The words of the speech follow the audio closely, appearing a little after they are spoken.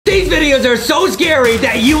These videos are so scary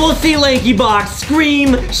that you will see LankyBox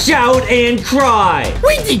scream, shout, and cry.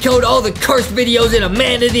 We decode all the cursed videos in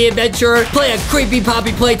Amanda the Adventurer, play a creepy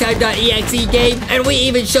poppy playtime.exe game, and we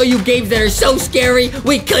even show you games that are so scary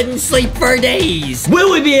we couldn't sleep for days.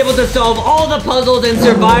 Will we be able to solve all the puzzles and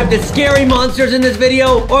survive the scary monsters in this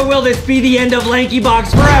video, or will this be the end of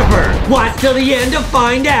LankyBox forever? Watch till the end to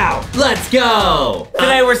find out. Let's go.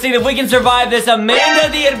 Today we're seeing if we can survive this Amanda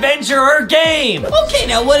the Adventurer game. Okay,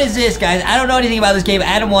 now what is this, guys? I don't know anything about this game.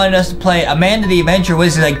 Adam wanted us to play Amanda the Adventurer. What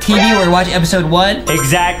is it, like TV where we watch episode 1?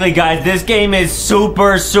 Exactly, guys. This game is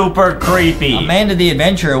super, super creepy. Amanda the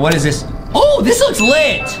Adventurer, what is this? Oh, this looks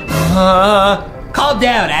lit. Calm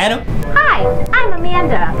down, Adam. Hi, I'm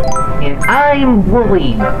Amanda. And I'm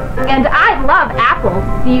Wooly. And I love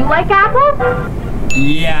apples. Do you like apples?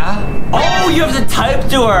 Yeah. Oh, you have to type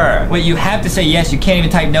to her. Wait, you have to say yes. You can't even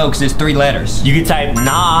type no because there's 3 letters. You can type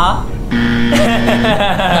nah.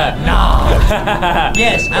 Nah.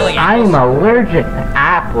 Yes, I like apples. I'm allergic to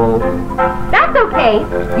apples. That's okay.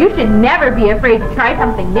 You should never be afraid to try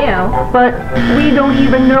something new. But we don't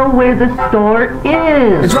even know where the store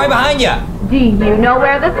is. It's right behind you. Do you know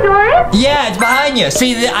where the store is? Yeah, it's behind you.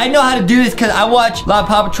 See, I know how to do this because I watch a lot of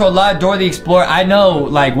Paw Patrol, a lot of Dora the Explorer. I know,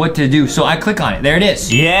 like, what to do. So I click on it. There it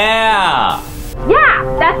is. Yeah.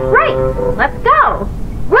 Yeah, that's right. Let's go.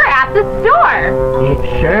 We're at the store.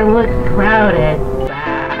 It sure looks crowded.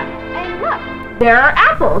 And look, there are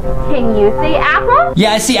apples. Can you see apples?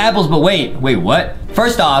 Yeah, I see apples, but wait, what?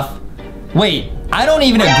 First off, wait, I don't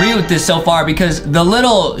even agree with this so far because the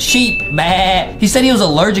little sheep, he said he was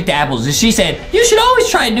allergic to apples. And she said, you should always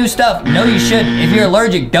try new stuff. No, you shouldn't. If you're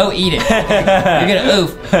allergic, don't eat it. You're gonna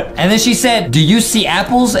oof. And then she said, do you see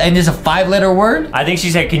apples? And it's a 5-letter word? I think she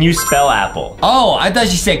said, can you spell apple? Oh, I thought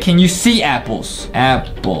she said, can you see apples?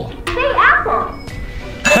 Apple. Say apple.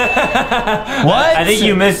 What? I think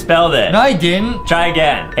you misspelled it. No, I didn't. Try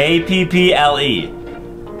again. A-P-P-L-E.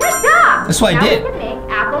 Good job. That's what I did. Now we can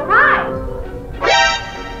make apple pie.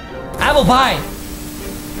 Apple pie.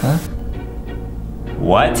 Huh?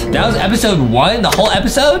 What? That was episode 1? The whole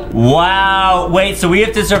episode? Wow. Wait, so we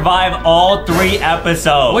have to survive all 3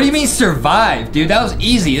 episodes. What do you mean survive, dude? That was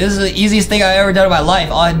easy. This is the easiest thing I've ever done in my life.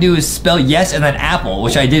 All I had to do is spell yes and then apple,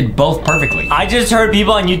 which I did both perfectly. I just heard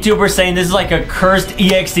people on YouTube were saying this is like a cursed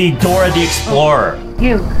EXE Dora the Explorer.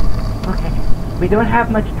 You. Okay. We don't have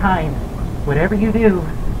much time. Whatever you do,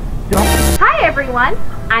 don't. Hi, everyone.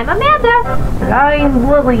 I'm Amanda. And I'm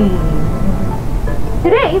Wooly.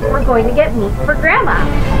 Today, we're going to get meat for Grandma.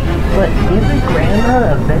 But isn't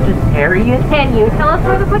Grandma a vegetarian? Can you tell us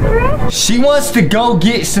where the butcher is? She wants to go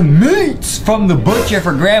get some meats from the butcher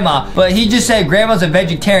for Grandma, but he just said Grandma's a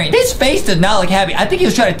vegetarian. His face does not look happy. I think he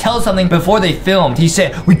was trying to tell us something before they filmed. He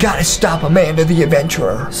said, we gotta stop Amanda the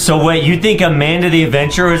Adventurer. So wait, you think Amanda the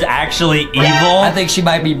Adventurer is actually evil? I think she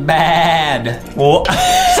might be bad. Well, See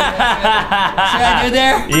what I did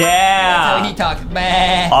there? yeah. That's how he talks.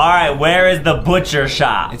 Bad. All right, where is the butcher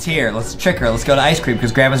shop? It's here. Let's trick her. Let's go to ice cream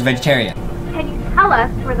because Grandma's vegetarian. Can you tell us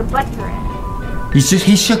where the butcher is?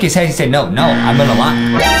 He shook his head. He said, no, I'm gonna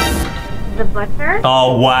lie. The butcher?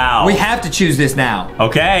 Oh, wow. We have to choose this now.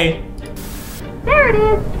 Okay. There it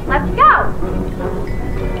is. Let's go.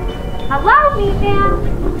 Hello, meat man.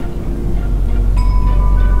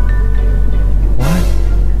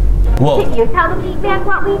 Whoa. Can you tell the meat man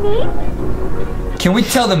what we need? Can we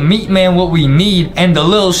tell the meat man what we need? And the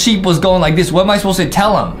little sheep was going like this. What am I supposed to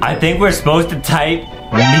tell him? I think we're supposed to type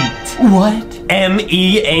meat. What?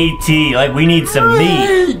 M-E-A-T. Like, we need some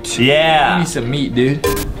meat. Yeah. We need some meat, dude.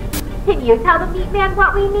 Can you tell the meat man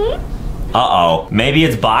what we need? Uh-oh. Maybe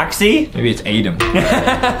it's Boxy? Maybe it's Adam.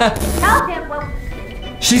 Tell him what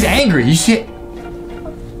She's angry. You see?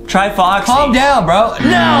 Try Foxy. Calm down, bro.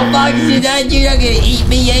 No, Foxy, you're not gonna eat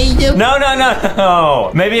me, Adam.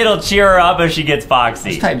 No. Maybe it'll cheer her up if she gets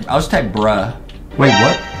Foxy. I'll just type bruh. Wait,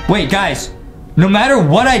 what? Wait, guys. No matter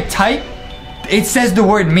what I type, it says the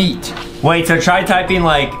word meat. Wait, so try typing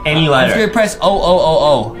like any I'm just letter. gonna press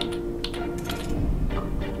O.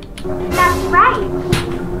 That's right.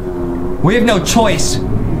 We have no choice.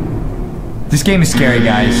 This game is scary,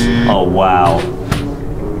 guys. Oh, wow.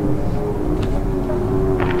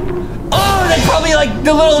 Oh, they're probably like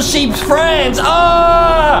the little sheep's friends.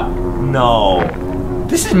 Ah! No.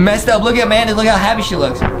 This is messed up. Look at Amanda. Look how happy she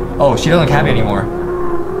looks. Oh, she doesn't look happy anymore.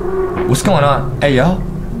 What's going on? Hey, yo.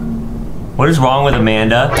 What is wrong with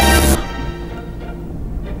Amanda?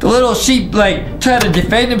 The little sheep, like, tried to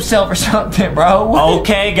defend himself or something, bro.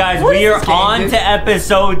 Okay, guys, What we is are this game, on dude? to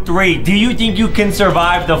episode 3. Do you think you can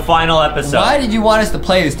survive the final episode? Why did you want us to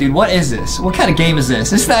play this, dude? What is this? What kind of game is this?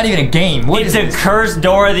 This is not even a game. What It's is a this? Cursed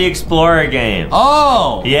Dora the Explorer game.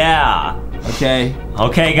 Oh! Yeah. Okay.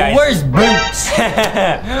 Okay, guys. Well, where's Boots?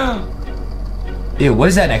 Ew, what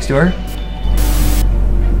is that next to her?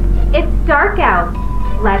 It's dark out.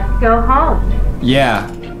 Let's go home. Yeah.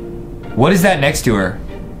 What is that next to her?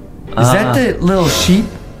 Is that the little sheep?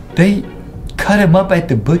 They cut him up at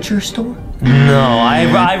the butcher store? No,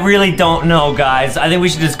 I really don't know, guys. I think we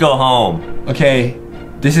should just go home. Okay,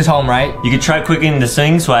 this is home, right? You could try clicking the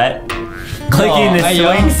swing set. Clicking the hey,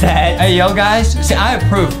 yo. swing set. Hey, yo, guys. See, I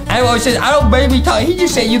approve. I always said, I don't baby talk. He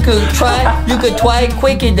just said you could try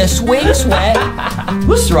quicken the swing sweat.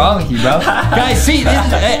 What's wrong with you, bro? Guys, see, this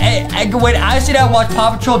is, when I sit down and watch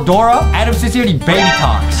Paw Patrol Dora, Adam sits here and he baby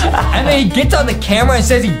talks. And then he gets on the camera and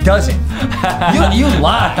says he doesn't. You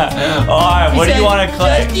lie. Alright, what do you want to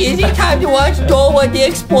click? Is it time to watch Dora the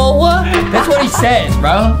Explorer? That's what he says,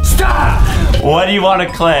 bro. Stop! What do you want to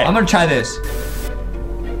click? I'm gonna try this.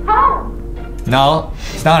 Home. No,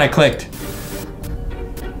 it's not what I clicked.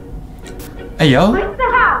 Hey, yo. Click the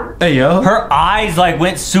house. Hey, yo. Her eyes like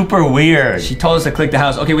went super weird. She told us to click the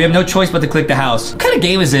house. Okay, we have no choice but to click the house. What kind of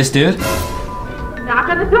game is this, dude? Knock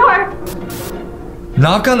on the door.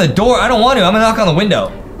 Knock on the door? I don't want to. I'm gonna knock on the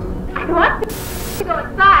window. I want to go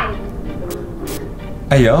inside.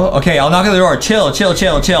 Hey, yo. Okay, I'll knock on the door. Chill.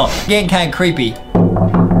 Getting kind of creepy.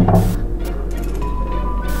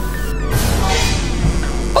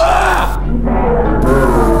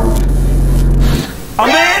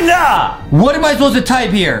 Amanda! What am I supposed to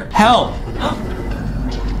type here? Help.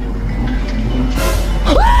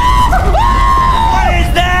 What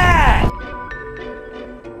is that?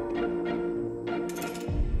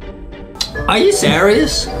 Are you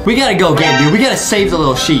serious? We gotta go again, dude. We gotta save the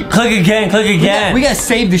little sheep. Click again, click again. We gotta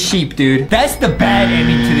save the sheep, dude. That's the bad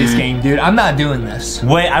ending to this game, dude. I'm not doing this.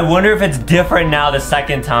 Wait, I wonder if it's different now the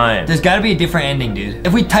second time. There's gotta be a different ending, dude.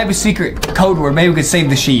 If we type a secret code word, maybe we could save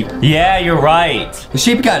the sheep. Yeah, you're right. The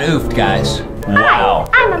sheep got oofed, guys. Wow.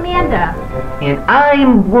 Hi, I'm Amanda. And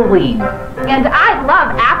I'm Wooly. And I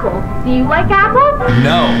love apples. Do you like apples?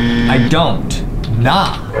 No, I don't.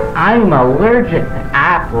 Nah. I'm allergic to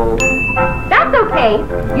apples. That's okay.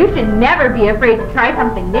 You should never be afraid to try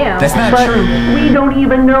something new. That's not But true. we don't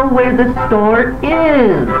even know where the store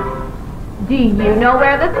is. Do you know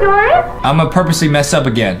where the store is? I'm gonna purposely mess up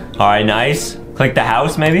again. Alright, nice. Click the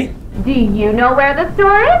house, maybe? Do you know where the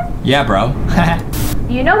store is? Yeah, bro.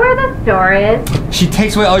 Do you know where the store is? She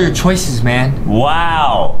takes away all your choices, man.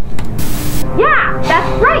 Wow. Yeah,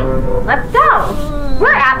 that's right. Let's go.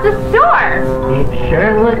 We're at the store. It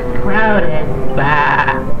sure looks crowded.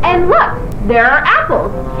 Bah. And look, there are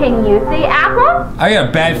apples. Can you see apples? I got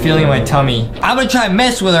a bad feeling in my tummy. I'm gonna try and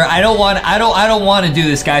mess with her. I don't want to do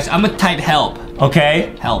this, guys. I'm gonna type help.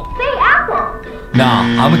 Okay. Help. Say apple. Nah,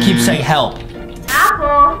 I'm gonna keep saying help.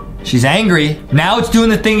 Apple. She's angry. Now it's doing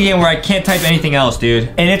the thing again where I can't type anything else, dude.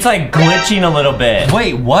 And it's like glitching a little bit.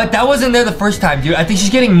 Wait, what? That wasn't there the first time, dude. I think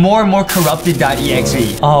she's getting more and more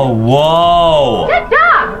corrupted.exe. Oh, whoa. Good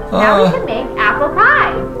job. Now we can make apple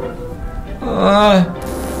pie.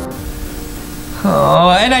 Oh,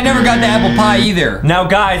 and I never got the apple pie either. Now,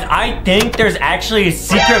 guys, I think there's actually a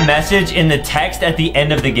secret message in the text at the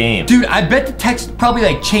end of the game. Dude, I bet the text probably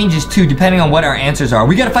like changes too, depending on what our answers are.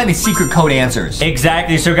 We gotta find the secret code answers.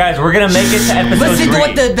 Exactly. So, guys, we're gonna make it to episode 3. Listen to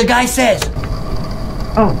what the guy says.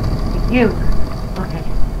 Oh, you. Okay,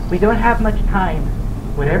 we don't have much time.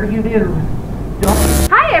 Whatever you do, don't.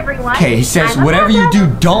 Hi, everyone. Okay, he says, I'm whatever you Amanda.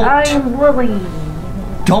 do, don't I'm Wooly.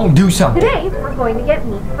 do something. Today, we're going to get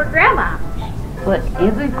meat for Grandma. But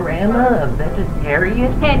isn't Grandma a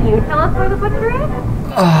vegetarian? Can you tell us where the butcher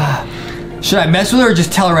is? Should I mess with her or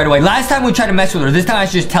just tell her right away? Last time we tried to mess with her. This time I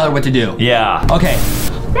should just tell her what to do. Yeah. Okay.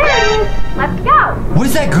 There it is. Let's go. What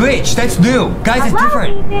is that glitch? That's new. Guys, it's Hello,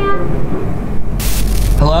 different.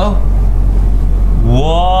 Ethan. Hello?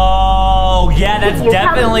 Whoa. Yeah, that's Can you tell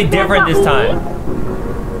definitely us different what this we time.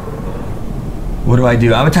 What do?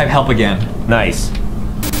 I'm gonna type help again. Nice.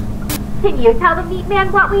 Can you tell the meat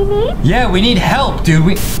man what we need? Yeah, we need help,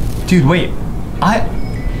 dude. Dude, wait. I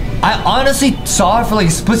honestly saw it for like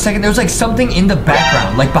a split second. There was like something in the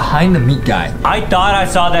background, like behind the meat guy. I thought I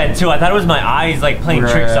saw that too. I thought it was my eyes like playing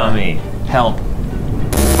tricks on me. Help.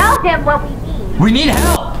 Tell him what we need. We need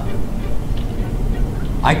help.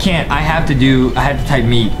 I can't. I have to type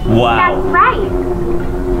meat. That's Wow. right.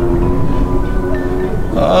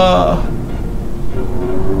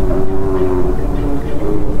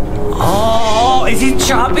 Oh, is he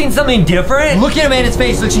chopping something different? Look at Amanda's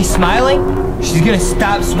face. Look, she's smiling. She's gonna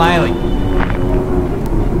stop smiling.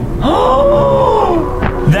 Oh,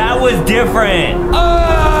 that was different.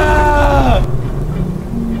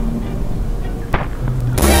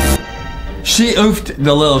 She oofed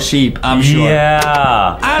the little sheep, I'm sure.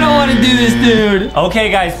 Yeah. I don't want to do this, dude.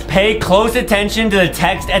 Okay, guys, pay close attention to the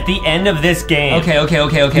text at the end of this game. Okay.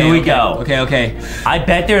 Here we go. Okay. I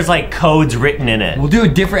bet there's like codes written in it. We'll do a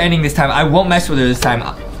different ending this time. I won't mess with her this time.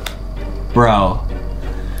 Bro.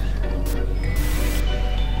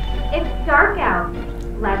 It's dark out.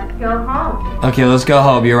 Let's go home. Okay, let's go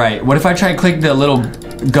home. You're right. What if I try and click the little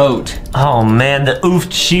goat? Oh man, the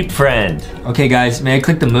oofed sheep friend. Okay, guys, may I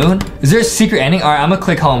click the moon? Is there a secret ending? All right, I'm gonna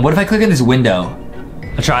click home. What if I click on this window?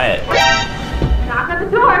 I'll try it. Knock on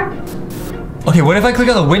the door. Okay, what if I click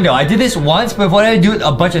on the window? I did this once, but what if I do it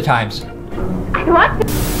a bunch of times? I want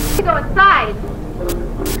to go inside.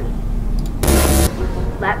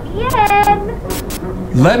 Let me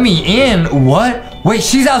in. Let me in? What? Wait,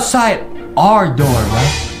 she's outside our door,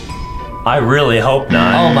 right? I really hope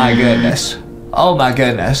not. Oh my goodness. Oh my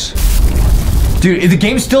goodness. Dude, the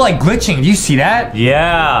game's still like glitching. Do you see that?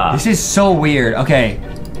 Yeah. This is so weird. Okay,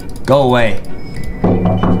 go away.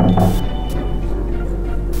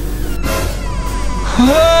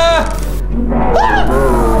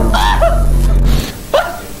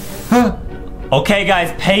 Okay,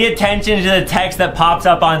 guys, pay attention to the text that pops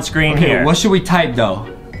up on screen here. What should we type though?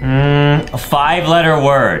 A 5-letter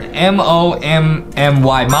word.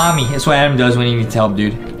 M-O-M-M-Y. Mommy. That's what Adam does when he needs help,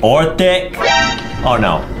 dude. Or thick. Oh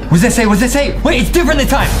no. What does that say? What does that say? Wait, it's different this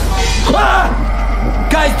time. Ah!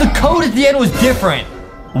 Guys, the code at the end was different.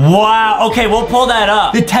 Wow. Okay, we'll pull that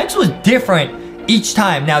up. The text was different each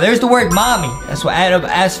time. Now, there's the word mommy. That's what Adam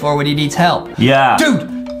asks for when he needs help. Yeah.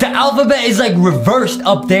 Dude, the alphabet is like reversed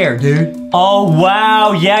up there, dude. Oh,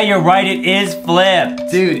 wow. Yeah, you're right. It is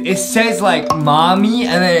flipped. Dude, it says like mommy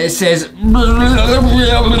and then it says.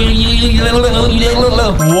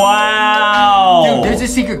 Wow. Dude, there's a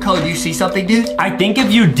secret code. Do you see something, dude? I think if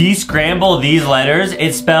you descramble these letters,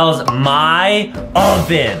 it spells my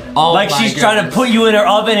oven. Oh, like my she's trying to put you in her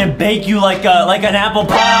oven and bake you like an apple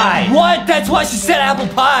pie. What? That's why she said apple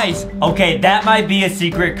pies. Okay, that might be a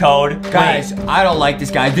secret code. Guys, Wait. I don't like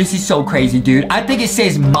this guy. This is so crazy, dude. I think it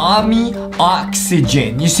says mommy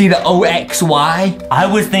oxygen. You see the O-X-Y? I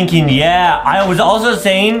was thinking, yeah. I was also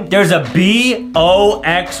saying there's a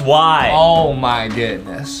B-O-X-Y. Oh my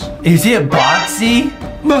goodness. Is it Boxy?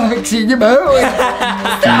 Boxy, you know.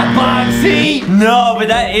 Stop, Boxy. No, but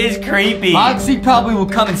that is creepy. Boxy probably will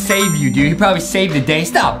come and save you, dude. He probably saved the day.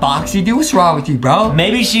 Stop, Boxy, dude. What's wrong with you, bro?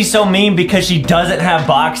 Maybe she's so mean because she doesn't have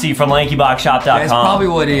Boxy from LankyBoxShop.com. That's probably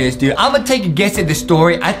what it is, dude. I'm gonna take a guess at the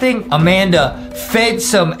story. I think Amanda fed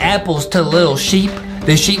some apples to the little sheep.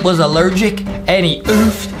 The sheep was allergic and he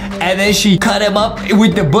oofed. And then she cut him up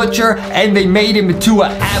with the butcher and they made him into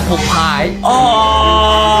an apple pie.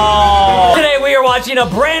 Oh! Today we are watching a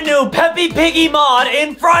brand new Peppy Piggy mod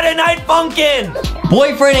in Friday Night Funkin'.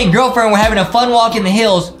 Boyfriend and girlfriend were having a fun walk in the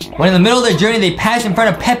hills when in the middle of their journey they passed in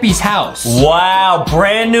front of Peppy's house. Wow,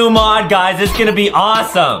 brand new mod, guys. It's gonna be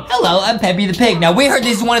awesome. Hello, I'm Peppy the Pig. Now we heard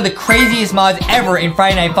this is one of the craziest mods ever in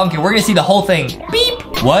Friday Night Funkin'. We're gonna see the whole thing. Beep.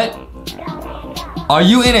 What? Are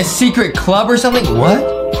you in a secret club or something?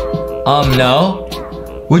 What? No.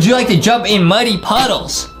 Would you like to jump in muddy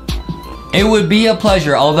puddles? It would be a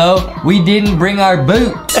pleasure, although we didn't bring our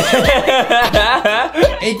boots.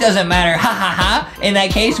 It doesn't matter, ha ha ha. In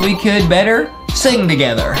that case, we could better sing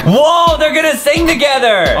together. Whoa, they're gonna sing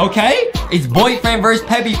together. Okay, it's boyfriend versus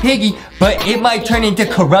Peppy Piggy, but it might turn into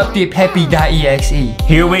corrupted Peppy.Exe.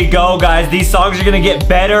 Here we go, guys. These songs are gonna get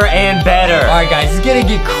better and better. All right, guys, it's gonna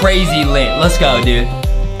get crazy lit. Let's go, dude.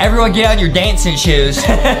 Everyone get on your dancing shoes. It's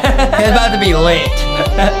about to be lit.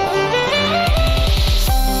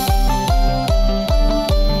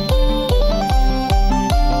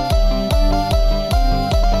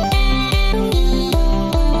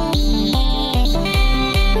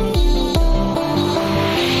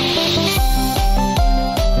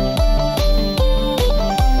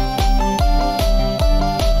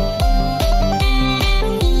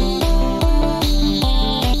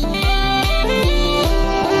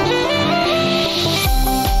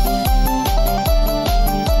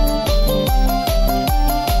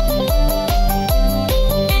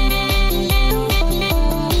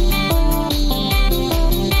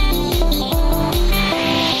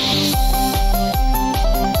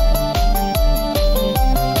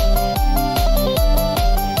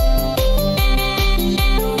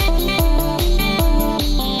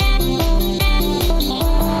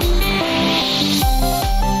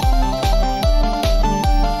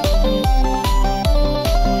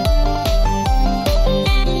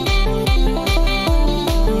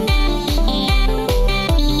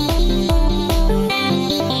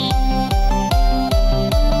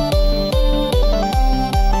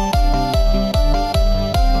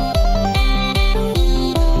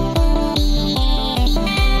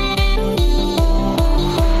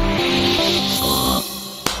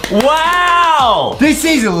 Wow! This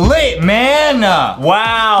is lit, man.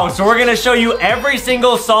 Wow, so we're gonna show you every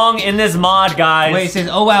single song in this mod, guys. Wait, it says,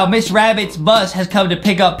 oh wow, Miss Rabbit's bus has come to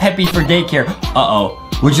pick up Peppy for daycare. Uh-oh.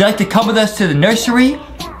 Would you like to come with us to the nursery?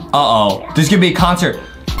 Uh-oh. There's gonna be a concert.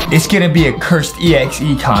 It's gonna be a cursed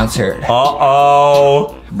EXE concert.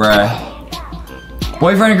 Uh-oh. Bruh.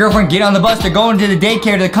 Boyfriend and girlfriend get on the bus. They're going to the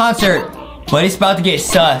daycare to the concert. But it's about to get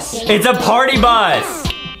sus. It's a party bus.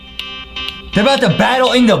 They're about to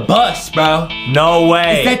battle in the bus, bro. No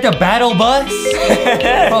way. Is that the battle bus?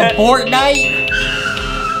 From Fortnite?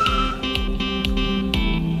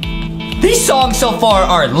 These songs so far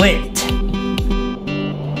are lit.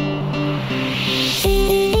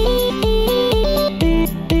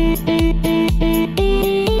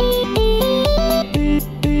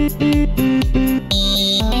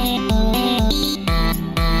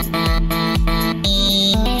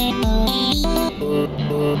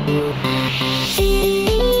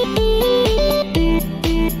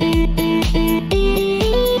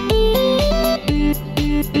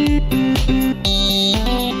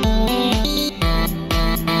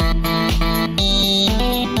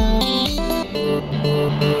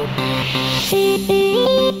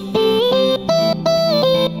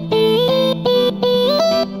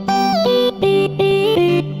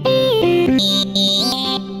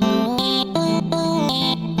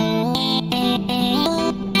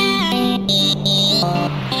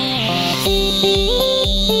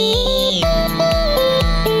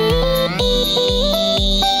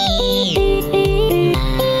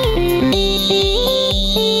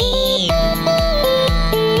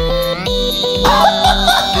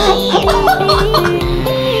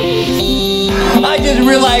 I just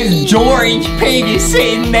realized George Pig is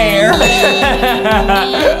sitting there.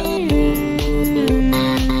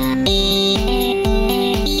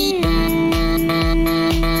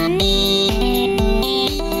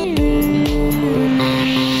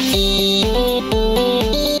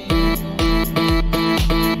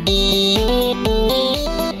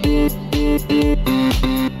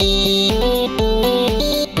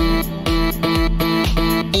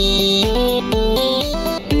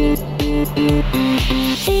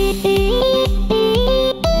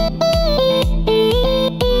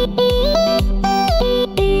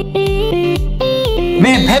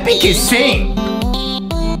 Man, Peppy can sing.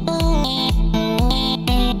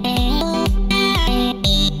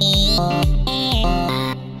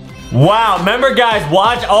 Wow, remember guys,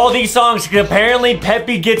 watch all these songs because apparently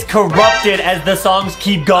Peppy gets corrupted as the songs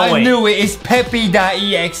keep going. I knew it. It's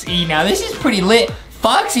Piggy.Exe. Now, this is pretty lit.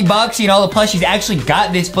 Foxy Boxy and all the plushies actually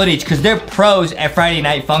got this footage because they're pros at Friday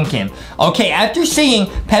Night Funkin'. Okay, after singing,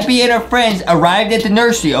 Peppy and her friends arrived at the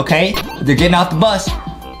nursery, okay? They're getting off the bus.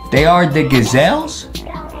 They are the Gazelles?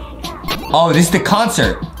 Oh, this is the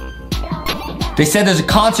concert. They said there's a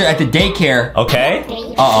concert at the daycare. Okay.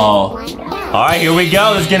 Uh-oh. All right, here we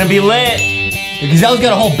go. It's gonna be lit. The Gazelles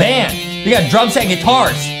got a whole band. They got drum set and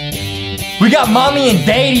guitars. We got Mommy and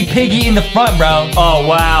Daddy Piggy in the front, bro. Oh,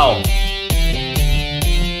 wow.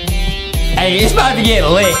 Hey, it's about to get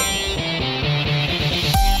lit.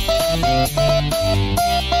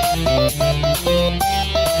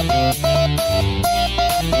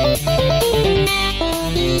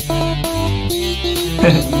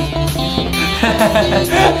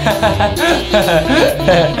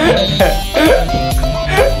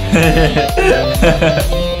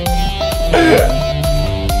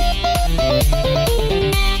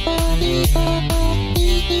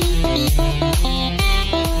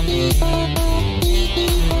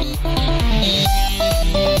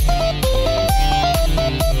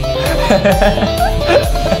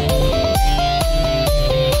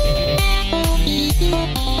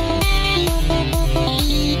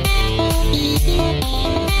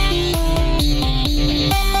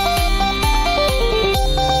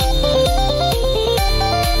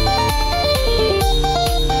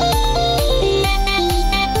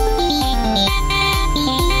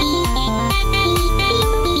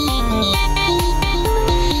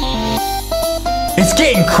 It's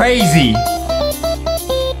getting crazy.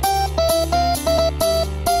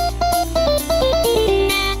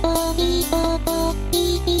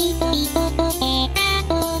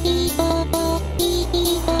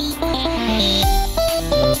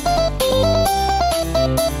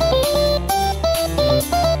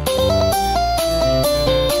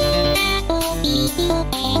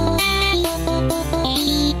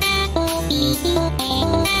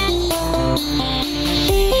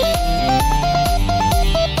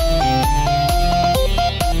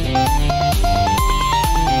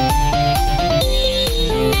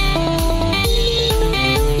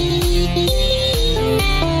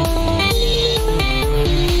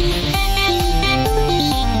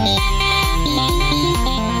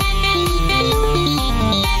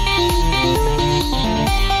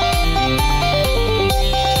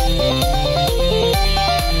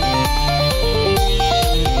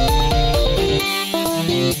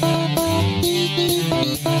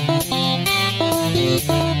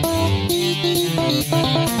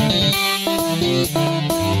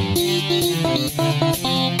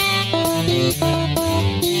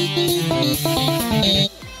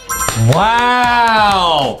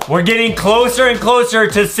 Wow! We're getting closer and closer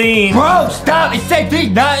to seeing. Bro, stop! It's technically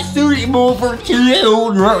not suitable for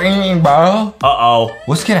children, bro. Uh-oh.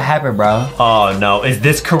 What's gonna happen, bro? Oh, no. Is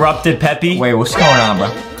this corrupted Peppy? Wait, what's going on,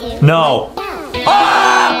 bro? No.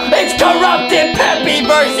 Ah! It's corrupted Peppy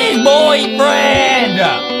versus boyfriend!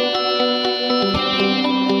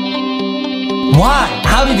 Why?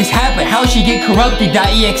 How did this happen? How did she get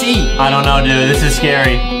corrupted.exe? I don't know, dude. This is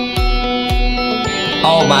scary.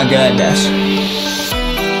 Oh my goodness.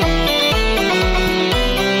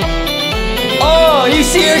 Oh, you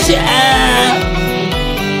see her shit?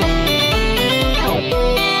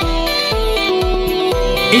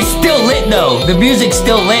 It's still lit though. The music's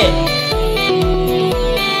still lit.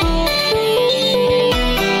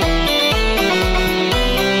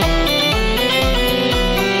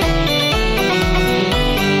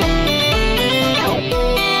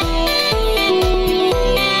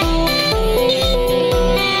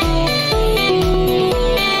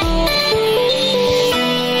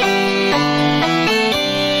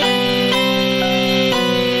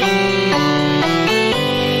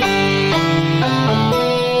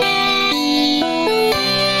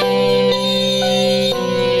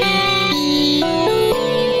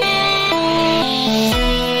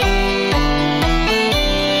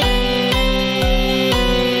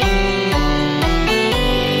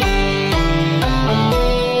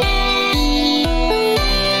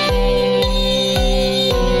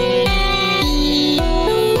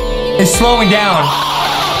 It's slowing down.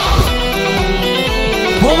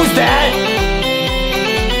 What was that?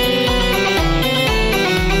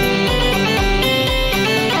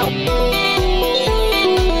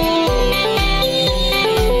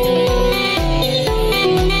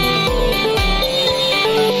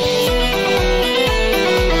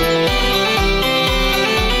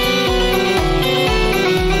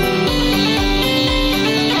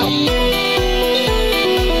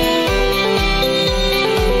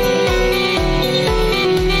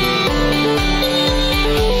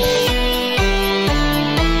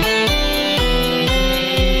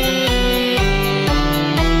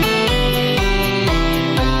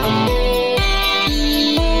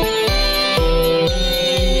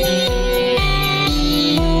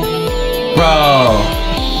 Bro.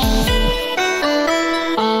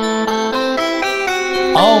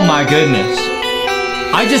 Oh my goodness.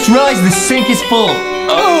 I just realized the sink is full.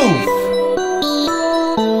 Oh!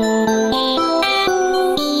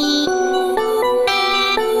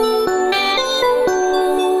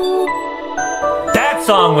 That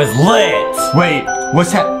song was lit. Wait,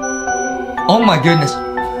 what's oh my goodness.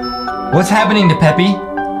 What's happening to Peppy?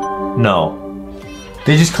 No.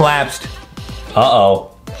 They just collapsed. Uh-oh.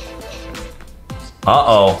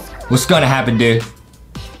 Uh-oh. What's gonna happen, dude?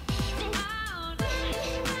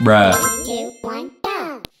 Bruh.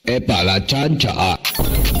 Epa la chancha.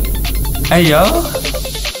 Hey, yo.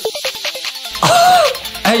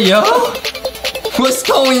 Hey, yo. What's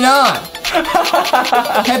going on?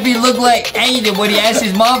 Peppy looked like Aiden when he asked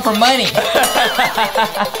his mom for money.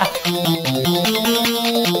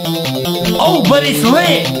 Oh, but it's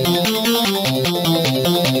lit.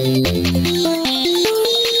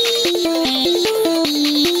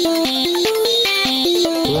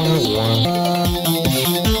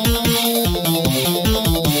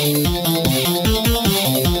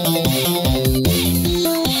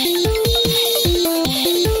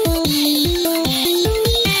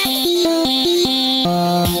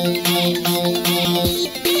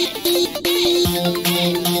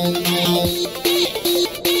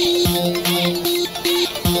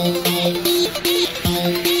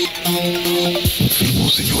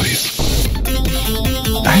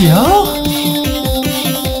 Hey, yo?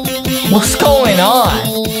 What's going on?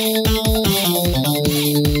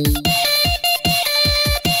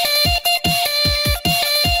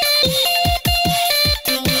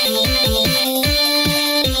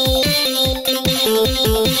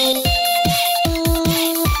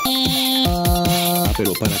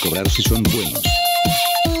 Pero para cobrar si son buenos.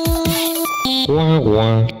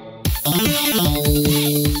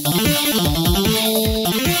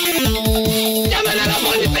 ¡Llamen a la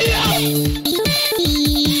policía!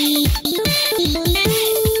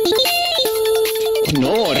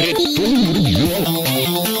 No, returbio.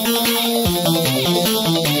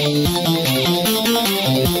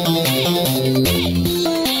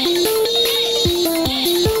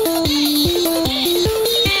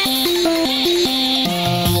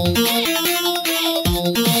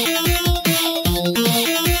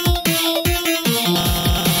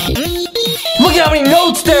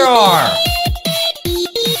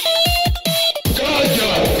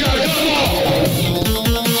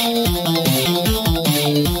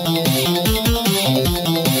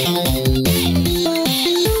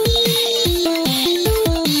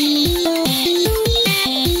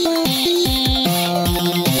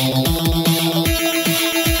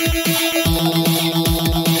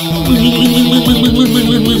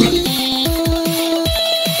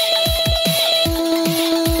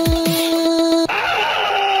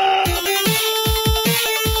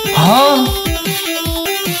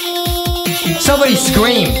 Somebody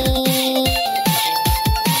screamed.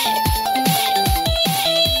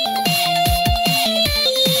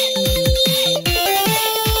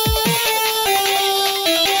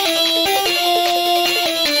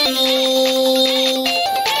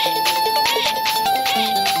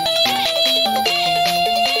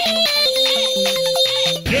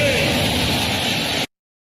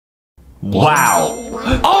 Wow.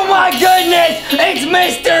 Oh my goodness! It's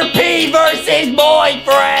Mr. P versus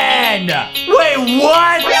boyfriend! Wait,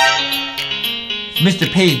 what?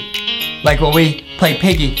 Mr. P. Like when we played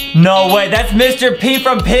Piggy. No way, that's Mr. P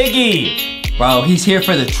from Piggy! Bro, he's here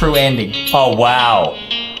for the true ending. Oh, wow.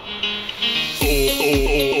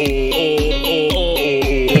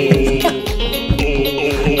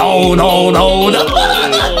 Oh, no, no, no.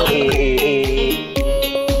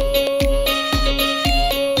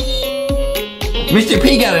 Mr.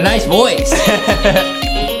 P got a nice voice.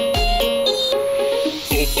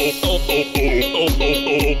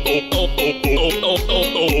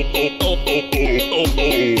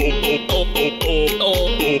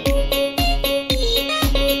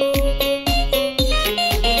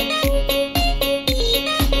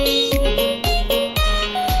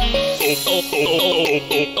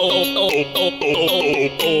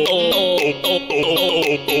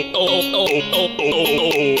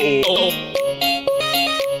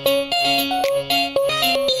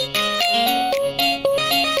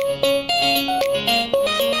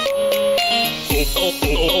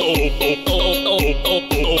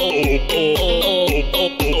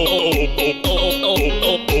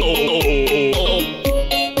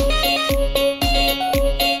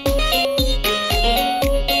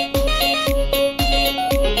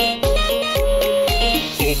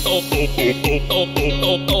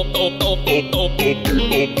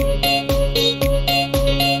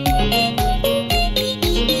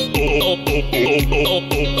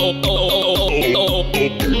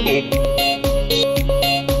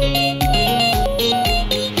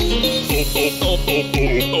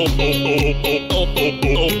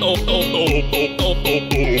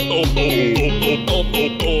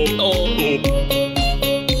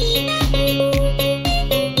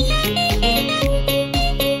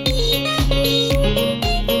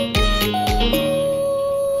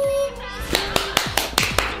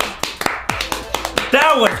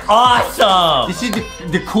 That was awesome! This is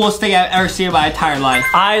the coolest thing I've ever seen in my entire life.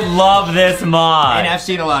 I love this mod. And I've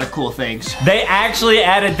seen a lot of cool things. They actually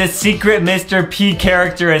added the secret Mr. P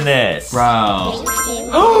character in this. Bro.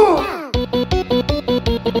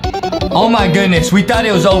 Oh my goodness, we thought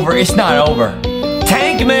it was over. It's not over.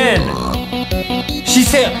 Tankman! She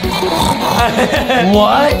said,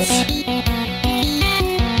 what?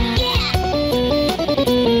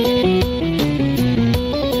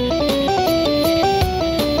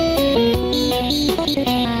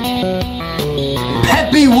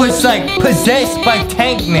 Peppy was like possessed by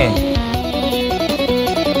Tankman.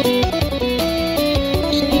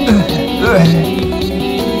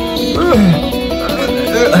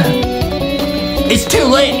 It's too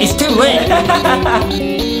late, it's too late.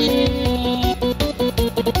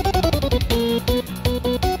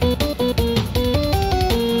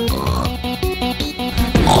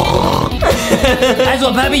 That's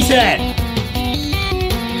what Peppy said.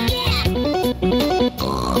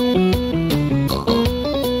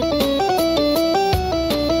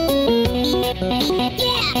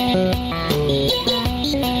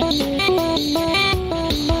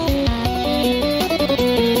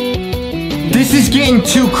 This is getting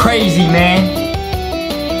too crazy, man.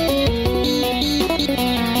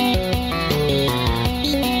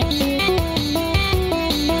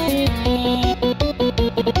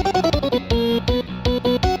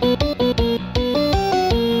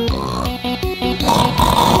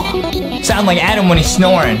 Sound like Adam when he's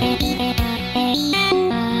snoring.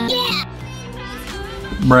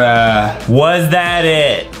 Bruh. Was that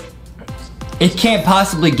it? It can't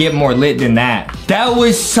possibly get more lit than that. That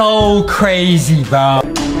was so crazy, bro.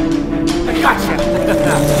 Gotcha.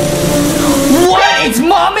 What? It's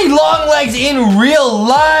Mommy Longlegs in real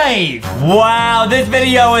life. Wow, this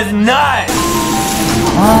video is nuts.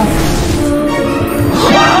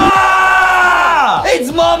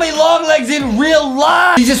 It's Mommy Longlegs in real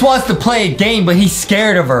life. He just wants to play a game, but he's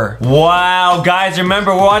scared of her. Wow, guys,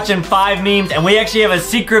 remember we're watching 5 memes, and we actually have a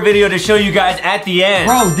secret video to show you guys at the end.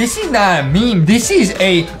 Bro, this is not a meme. This is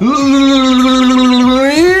a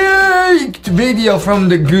video from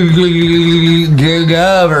the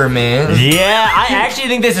government. Yeah, I actually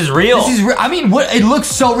think this is real. This is real. I mean, what? It looks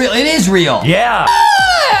so real. It is real. Yeah.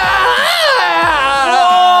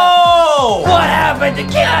 Whoa! What happened find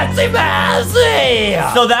the Cassie Mousy.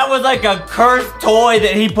 So that was like a cursed toy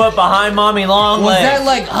that he put behind Mommy Longlegs. Was that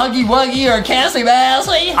like Huggy Wuggy or Cassie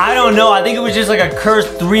Mousy? I don't know. I think it was just like a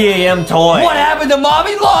cursed 3 a.m. toy. What happened to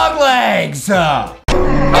Mommy Longlegs?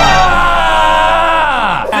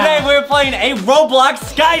 Today we're playing a Roblox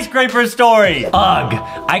skyscraper story. Ugh,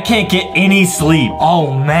 I can't get any sleep.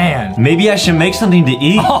 Oh man. Maybe I should make something to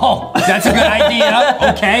eat. Oh, that's a good idea.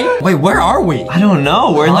 Okay. Wait, where are we? I don't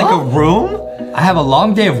know. We're in like a room? I have a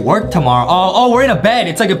long day of work tomorrow. Oh, we're in a bed.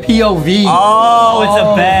 It's like a POV. Oh, it's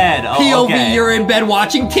a bed. Oh, POV, okay. you're in bed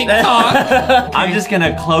watching TikTok. I'm just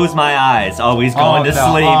gonna close my eyes. Oh, he's going to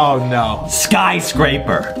sleep. Oh no.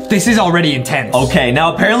 Skyscraper. This is already intense. Okay,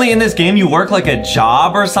 now apparently in this game you work like a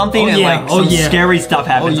job or something and like some scary stuff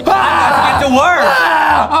happens. I have to get to work.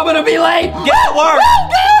 I'm gonna be late. Get to work.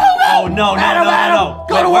 Oh no, no, Adam, no, Adam, no.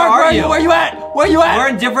 Go to work. Where are you? Where you at? Where you at? We're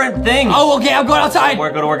in different things. Oh, okay. I'm going outside. Go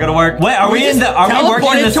to work. Wait, are we working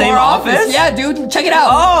in the same office? Yeah, dude. Check it out.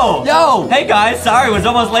 Oh. Yo. Hey guys, sorry, was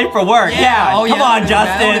almost late for work. Yeah. Oh, Come on,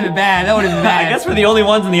 Justin. That would have been bad. That would have been bad. I guess we're the only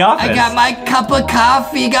ones in the office. I got my cup of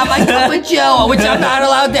coffee, got my cup of Joe, which I'm not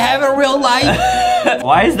allowed to have in real life.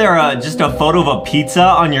 Why is there just a photo of a pizza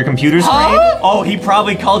on your computer screen? Huh? Oh, he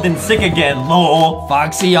probably called in sick again, lol.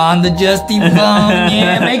 Foxy on the Justy phone,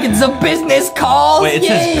 yeah, making some business calls. Wait, it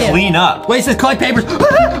says clean up. Wait, it says collect papers.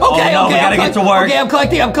 Okay, no, we gotta get to work. Okay, I'm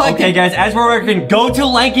collecting. Okay, guys, as we're working, go to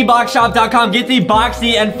LankyBoxShop.com, get the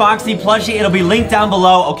Boxy and Foxy plushie. It'll be linked down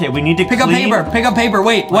below. Okay, we need to pick up paper.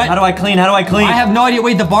 Wait, what? How do I clean? I have no idea.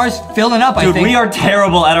 Wait, the bar's filling up, I think. Dude, we are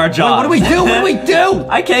terrible at our job. Wait, what do we do?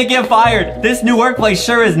 I can't get fired. This new workplace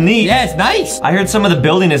sure is neat. Yeah, it's nice. I heard some of the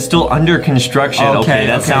building is still under construction. Okay,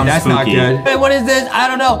 that sounds that's spooky. Not good. Wait, what is this? I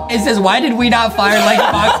don't know. It says, why did we not fire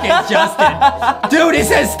LankyBox gave Justin? Dude, it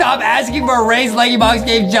says, stop asking for a raise. LankyBox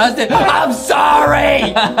gave Justin. I'm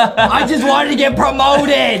sorry. I just wanted to get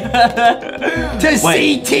promoted to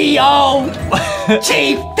CTO,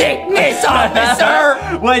 Chief Thickness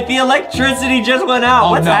Officer. Wait, the electricity just went out.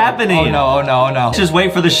 What's happening? Oh no. Just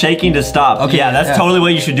wait for the shaking to stop. Okay, yeah, that's totally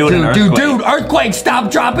what you should do in an earthquake. Dude, earthquake,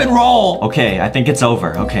 stop, drop, and roll. Okay, I think it's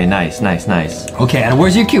over. Okay, nice. Okay, and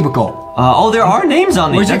where's your cubicle? There are names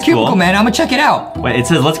on these. Where's your cubicle, man? I'm gonna check it out. Wait, it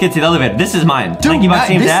says, let's get to the elevator. This is mine. Dude, this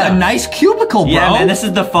is a nice cubicle, bro. Yeah, man, this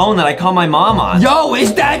is the phone that I call my mom on. Yo,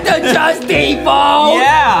 is that the Justy phone?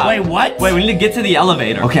 Yeah. Wait, what? Wait, we need to get to the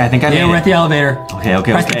elevator. Okay, I think I made it. Yeah, we're at the elevator. Okay.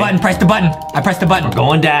 Press the button. I pressed the button. We're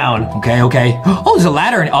going down. Okay. Oh, there's a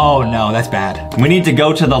ladder. Oh, no, that's bad. We need to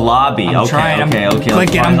go to the lobby. I'm trying. Okay. Clicking.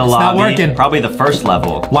 Let's find the lobby. It's not working. Probably the first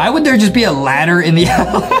level. Why would there just be a ladder in the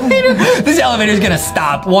elevator? This elevator's gonna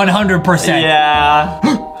stop 100%. Yeah.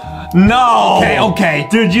 No. Okay.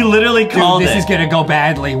 Dude, you literally called this is gonna go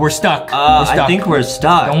badly. We're stuck. I think we're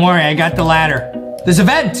stuck. Don't worry, I got the ladder. There's a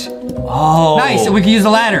vent. Oh. Nice, so we can use the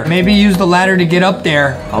ladder. Maybe use the ladder to get up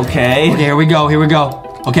there. Okay. Okay, here we go.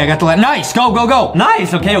 Okay, I got the ladder. Nice, go.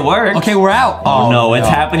 Nice, okay, it worked. Okay, we're out. Oh no, it's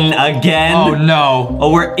happening again. Oh no.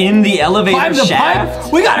 Oh, we're in the elevator Climb the shaft.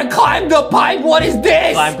 pipe. We gotta climb the pipe. What is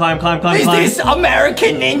this? Climb. Is this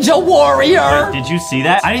American Ninja Warrior? Wait, did you see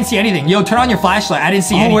that? I didn't see anything. Yo, turn on your flashlight. I didn't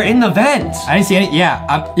see anything. Oh, we're in the vent. I didn't see any. Yeah.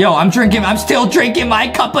 I'm still drinking my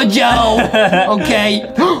cup of Joe. Okay.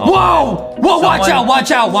 Whoa.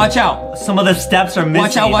 Watch out. Some of the steps are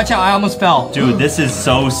missing. Watch out. I almost fell. Dude, this is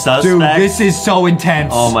so suspect. Dude, this is so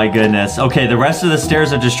intense. Oh my goodness. Okay, the rest of the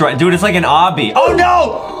stairs are destroyed. Dude, it's like an obby. Oh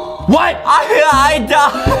no! What? I died.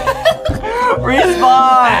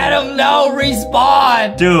 Respawn. Adam, no,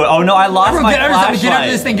 respawn. Dude, oh no, I lost my flashlight. Get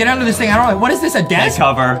under this thing. I don't know. What is this, a desk?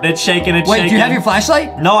 Cover. It's shaking. Wait, do you have your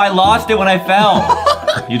flashlight? No, I lost it when I fell.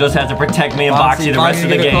 You just have to protect me and Boxy the rest of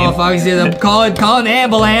the game. Call an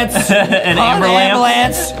ambulance. An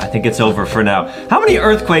ambulance. I think it's over for now. How many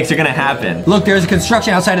earthquakes are gonna happen? Look, there's a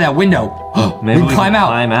construction outside of that window. Maybe we can climb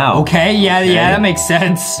out. Okay, yeah, that makes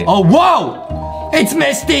sense. Oh, whoa! It's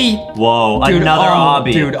Misty! Whoa, dude, another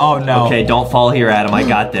obby. Dude, oh no. Okay, don't fall here, Adam. I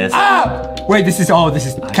got this. Wait, this is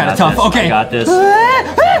kind of tough. Okay. I got this.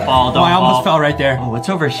 Don't fall. I almost fell right there. Oh, what's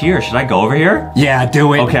over here? Should I go over here? Yeah,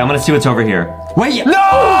 do it. Okay, I'm gonna see what's over here. Wait,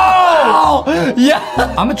 no! Yeah!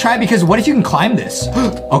 I'm gonna try because what if you can climb this?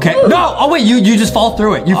 Okay. No! Oh wait, you just fall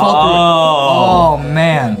through it. You fall through it. Oh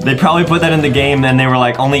man. They probably put that in the game and they were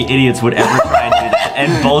like, only idiots would ever try and do that.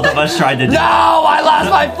 And both of us tried to do No! I lost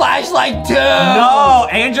my flashlight too! No!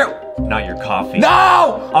 Andrew! Not your coffee.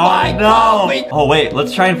 No! My coffee! Oh wait,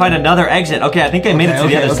 let's try and find another exit. Okay, I think I made it to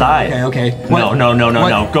the other side. Okay. No.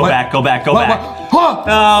 Go back. Huh?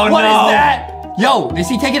 Oh, what no. is that? Yo, is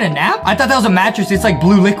he taking a nap? I thought that was a mattress. It's like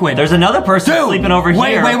blue liquid. There's another person sleeping over here.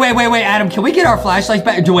 Wait, Adam. Can we get our flashlights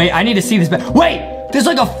back? Wait, I need to see this back. Wait, There's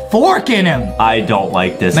like a fork in him. I don't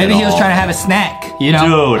like this. Maybe at he was all. trying to have a snack. You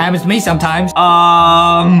know, Dude. happens to me sometimes.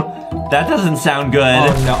 That doesn't sound good.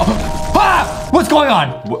 Oh no. Ah! What's going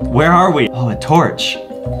on? Where are we? Oh, a torch.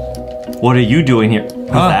 What are you doing here?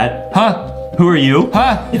 Who's that? Huh? Who are you?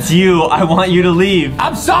 Huh? It's you. I want you to leave.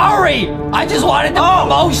 I'm sorry. I just wanted the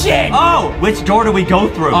promotion. Oh, which door do we go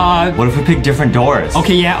through? What if we pick different doors?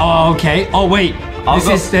 Okay, yeah. Oh, okay. Oh, wait.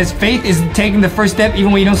 This faith is taking the first step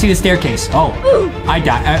even when you don't see the staircase. Oh, I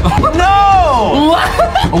died. No!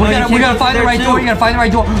 What? We gotta find the right door. You gotta find the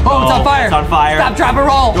right door. Oh, it's on fire. It's on fire. Stop, drop, and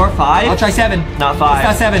roll. Door 5? I'll try 7. Not 5. It's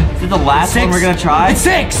not 7. Is it the last one we're gonna try? It's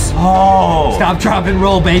 6. Oh. Stop, drop, and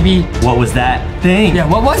roll, baby. What was that thing? Yeah,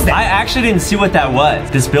 what was that? I actually didn't see what that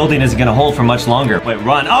was. This building isn't gonna hold for much longer. Wait,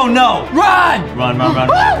 run. Oh, no. Run! Run.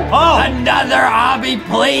 Oh! Another obby,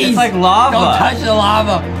 please. It's like lava. Don't touch the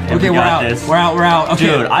lava. Okay, we we're got out. this. We're out. Okay.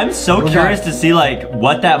 Dude, I'm so curious to see like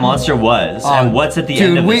what that monster was and what's at the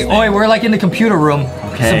end of this thing. We're like in the computer room.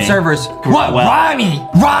 Okay. Some servers. What? Well- Ronnie?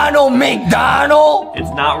 Ronald McDonald? It's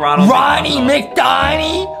not Ronald Ronnie McDonald.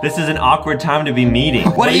 McDonald? This is an awkward time to be meeting.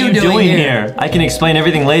 What are you doing here? I can explain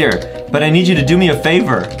everything later, but I need you to do me a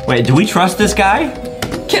favor. Wait, do we trust this guy?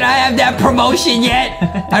 Can I have that promotion yet?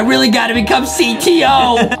 I really gotta become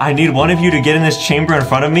CTO. I need one of you to get in this chamber in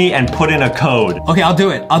front of me and put in a code. Okay, I'll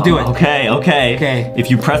do it. I'll do it. Okay. If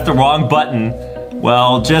you press the wrong button,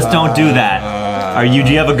 well, just don't do that. Do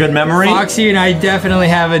you have a good memory? Foxy and I definitely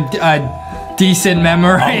have a decent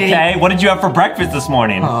memory. Okay, what did you have for breakfast this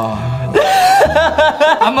morning?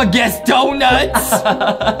 I'm gonna guess donuts.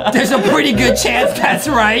 There's a pretty good chance that's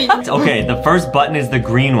right. Okay, the first button is the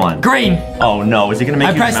green one. Green. Oh no, is it gonna make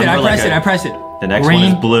I you pressed it. remember I pressed it. The next green. one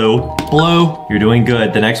is blue. Blue. You're doing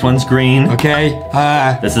good. The next one's green. Okay.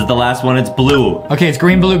 This is the last one, it's blue. Okay, it's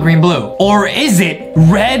green, blue. Or is it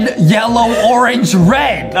red, yellow, orange,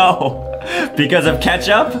 red? No. Because of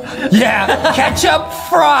ketchup? Yeah, ketchup,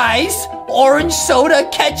 fries, orange soda,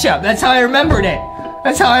 ketchup. That's how I remembered it.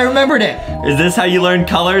 Is this how you learned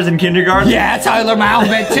colors in kindergarten? Yeah, that's how I learned my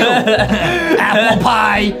alphabet too. Apple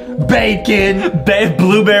pie, bacon.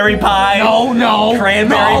 Blueberry pie. No.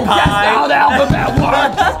 Cranberry pie. That's how the alphabet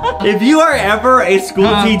works. If you are ever a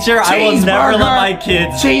school teacher, I will never let my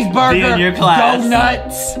kids cheeseburger, be in your class.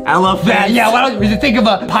 donuts. Elephant. Yeah, why don't you think of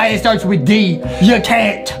a pie that starts with D? You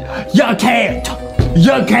can't.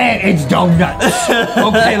 It's donuts.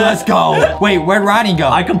 Okay, let's go. Wait, where'd Ronnie go?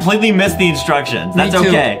 I completely missed the instructions. That's Me too.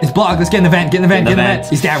 okay. It's blocked. Let's get in the vent. Get in the vent.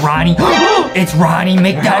 Is that Ronnie? It's Ronnie We're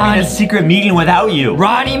having a McDonald. secret meeting without you.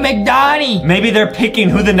 Ronnie McDonald. Maybe they're picking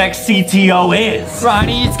who the next CTO is.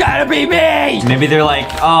 Ronnie, it's gotta be me. Maybe they're like,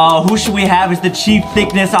 oh, who should we have as the chief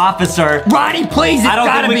thickness officer? Ronnie, please, it's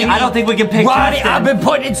gotta be me. I don't think we can pick Ronnie, Justin. I've been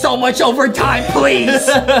putting in so much overtime, please.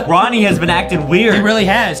 Ronnie has been acting weird. He really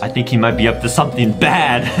has. I think he might be up to something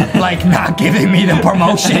bad. Like not giving me the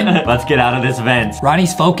promotion. Let's get out of this vent.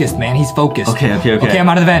 Ronnie's focused, man. He's focused. Okay. Okay, I'm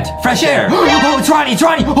out of the vent. Fresh air. Oh, it's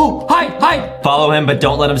Ronnie. Oh, hi. Follow him, but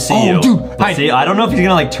don't let him see Oh, you. dude, Let's see. I don't know if he's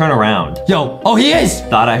gonna like turn around. Yo, oh, he is.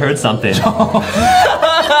 Thought I heard something. Go.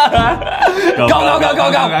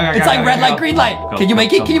 It's like red light, green light. Can you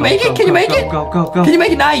make it? Can you make it? Go. Can you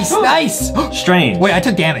make it? Nice. Strange. Wait, I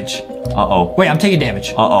took damage. Uh-oh. Wait, I'm taking damage.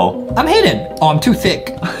 Uh-oh. I'm hidden. Oh, I'm too thick.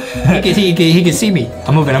 He can see me.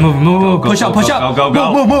 I'm moving. Move. Push up. Go.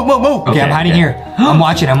 Move. Okay, I'm hiding here. I'm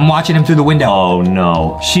watching him through the window. Oh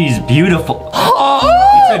no. She's beautiful. Oh!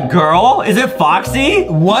 It's a girl? Is it Foxy?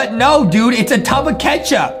 What? No, dude. It's a tub of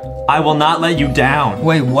ketchup. I will not let you down.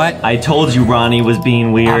 Wait, what? I told you Ronnie was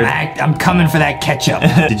being weird. I'm coming for that ketchup.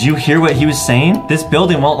 Did you hear what he was saying? This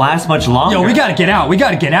building won't last much longer. Yo, we gotta get out.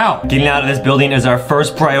 Getting out of this building is our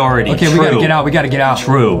first priority. Okay, True. we gotta get out.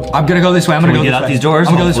 True. I'm gonna go this way. I'm gonna Can we go get this out way. these doors?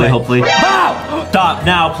 I'm gonna go this way. Hopefully. Ow! Stop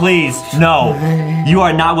now, please. No. You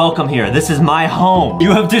are not welcome here. This is my home.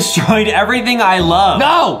 You have destroyed everything I love.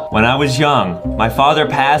 No! When I was young, my father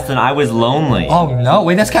passed and I was lonely. Oh, no.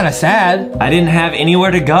 Wait, that's kind of sad. I didn't have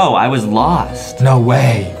anywhere to go. I was lost. No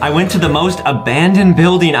way. I went to the most abandoned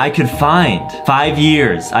building I could find. 5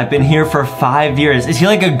 years. I've been here for 5 years. Is he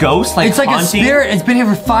like a ghost? It's like a spirit. It's been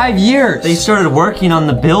here for 5 years. They started working on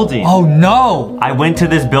the building. Oh, no. I went to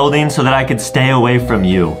this building so that I could stay away from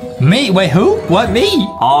you. Me? Wait, who? What, me?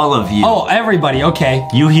 All of you. Oh, everybody. Okay.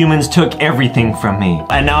 You humans took everything from me.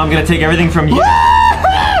 And now I'm gonna take everything from you.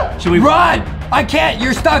 Should we Run? I can't.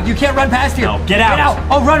 You're stuck. You can't run past here. No, get out. Get out.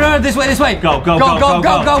 Oh, run this way. Go.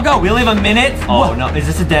 We only have a minute. Oh, no. Is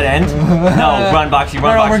this a dead end? No, run, Boxy,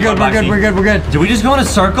 run, No, Boxy, we're good. Did we just go in a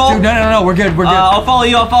circle? Dude, no, we're good. I'll follow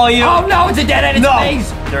you. Oh, no, it's a dead end. It's a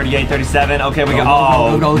maze. 38, 37. Okay, we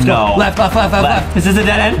go. Go, let's go. Left. Is this a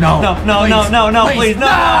dead end? No, Please.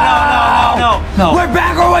 No. We're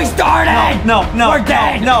back where we started. No. We're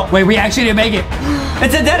dead. No. Wait, we actually didn't make it.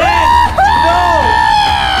 It's a dead end. No.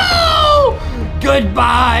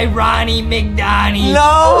 Goodbye, Ronnie McDonnie.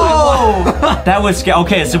 No. That was scary.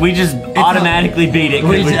 Okay, so we just automatically beat it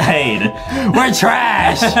because we paid. We're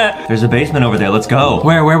trash. There's a basement over there. Let's go.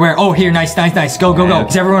 Where? Oh, here. Nice. Go. Okay.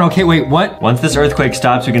 Is everyone okay? Wait, what? Once this earthquake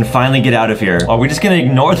stops, we can finally get out of here. Are we just gonna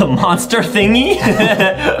ignore the monster thingy?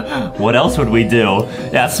 What else would we do?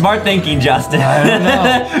 Yeah, smart thinking, Justin. I don't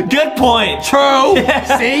know. Good point. True.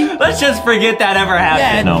 See? Let's just forget that ever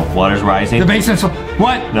happened. Yeah. No, water's rising. The basement's...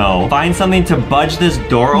 What? No. Find something to budge this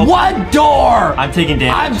door open. What door? I'm taking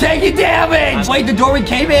damage. I'm taking damage. Wait, the door we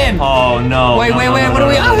came in. Oh, no. Wait, what are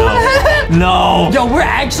we... No. Yo, we're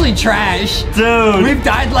actually trash. Dude. We've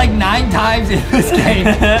died like 9 times in this game.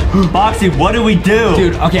 Boxy, what do we do?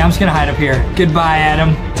 Dude, okay, I'm just gonna hide up here. Goodbye,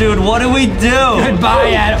 Adam. Dude, what do we do?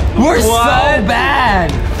 Goodbye, Adam. We're so bad.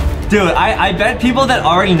 Dude, I bet people that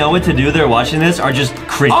already know what to do that are watching this are just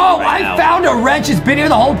creepy. Oh, right I now. found a wrench. It's been here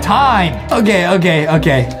the whole time. Okay.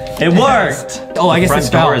 It worked. Oh, I guess the it's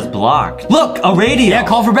front door is blocked. Look, a radio. Yeah,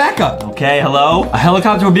 call for backup. Okay, hello? A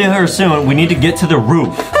helicopter will be here soon. We need to get to the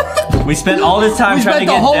roof. We spent all this time trying to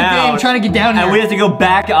get down. We spent the whole game trying to get down here. And we have to go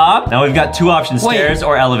back up. Now we've got 2 options, stairs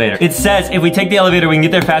or elevator. It says if we take the elevator, we can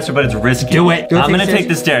get there faster, but it's risky. Do it. I'm gonna take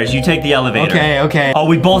the stairs. You take the elevator. Okay. Oh,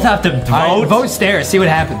 we both have to vote? Right, vote stairs. See what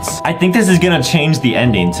happens. I think this is gonna change the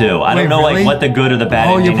ending, too. I don't know really? like what the good or the bad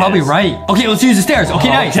ending you're probably is. right. Okay, let's use the stairs. Okay,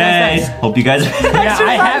 nice. Hope you guys Yeah,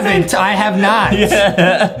 I haven't. I have not.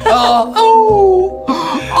 Yeah.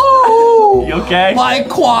 You okay? My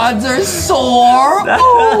quads are sore.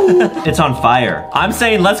 Oh. It's on fire. I'm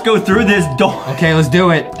saying let's go through this door. Okay, let's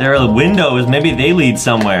do it. There are windows. Maybe they lead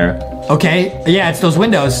somewhere. Okay, yeah, it's those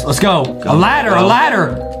windows. Let's go. A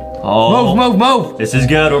ladder. Oh. Move. This is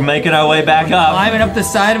good. We're making our way back up. Climbing up the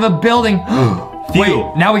side of a building. Wait,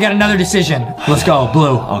 now we got another decision. Let's go,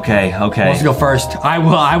 Blue. Okay. Let's go first. I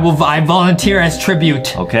volunteer as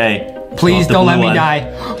tribute. Okay. Please don't let me die.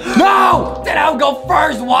 No! Then I'll go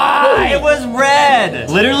first. Why? It was red.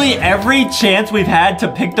 Literally every chance we've had to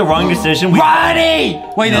pick the wrong decision. Ronnie!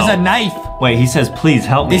 Wait, there's a knife. Wait, he says, please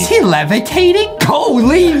help me. Is he levitating? Go,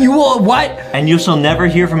 leave. You will what? And you shall never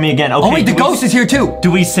hear from me again. Okay. Oh wait, the ghost is here too. Do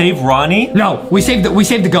we save Ronnie? No, we saved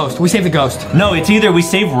the ghost. No, it's either we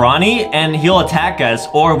save Ronnie and he'll attack us,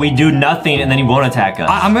 or we do nothing and then he won't attack us.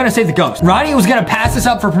 I'm gonna save the ghost. Ronnie was gonna pass us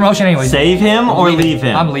up for promotion anyway. Save him or leave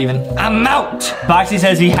him? I'm leaving. I'm out. Boxy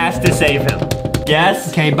says he has to save him. Yes?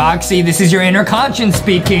 Okay, Boxy, this is your inner conscience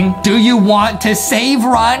speaking. Do you want to save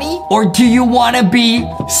Ronnie or do you want to be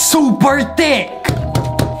super thick?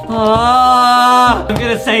 I'm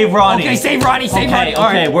gonna save Ronnie. Okay, save Ronnie, Ronnie. All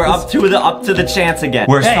right, we're up to the chance again.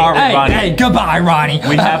 We're sorry, Ronnie. Hey, goodbye, Ronnie.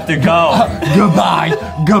 We have to go.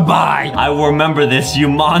 Goodbye. I will remember this, you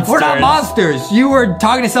monsters. We're not monsters. You were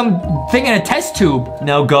talking to some thing in a test tube.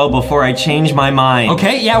 Now go before I change my mind.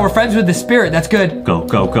 Okay, yeah, we're friends with the spirit. That's good. Go.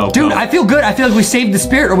 Dude, I feel good. I feel like we saved the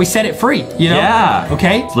spirit or we set it free, you know? Yeah.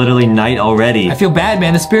 Okay? It's literally night already. I feel bad,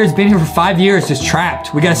 man. The spirit's been here for 5 years, just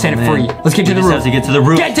trapped. We gotta set it free. Let's get to the roof. Have to get to the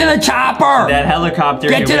roof. Get to the chopper! That helicopter.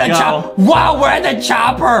 Get to the chopper. Wow, we're at the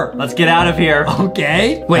chopper. Let's get out of here.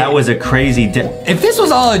 Okay. Wait. That was a crazy If this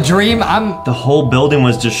was all a dream, The whole building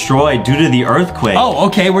was destroyed due to the earthquake. Oh,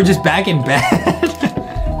 okay. We're just back in bed.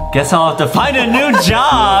 Guess I'll have to find a new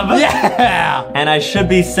job. Yeah. And I should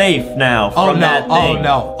be safe now from that thing.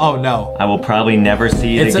 Oh no. I will probably never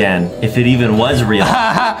see it again. If it even was real.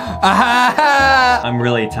 I'm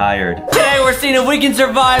really tired. Today we're seeing if we can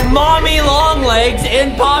survive Mommy Longlegs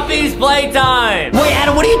in Poppy's Playtime. Wait,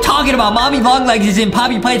 Adam, what are you talking about? Mommy Longlegs is in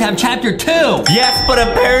Poppy Playtime Chapter 2. Yes, but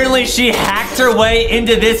apparently she hacked her way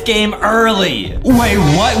into this game early. Wait,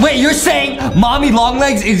 what? Wait, you're saying Mommy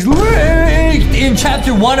Longlegs is in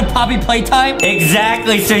Chapter 1 of Poppy Playtime?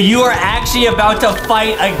 Exactly, so you are actually about to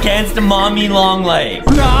fight against Mommy Longlegs.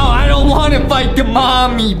 No, I don't want to fight the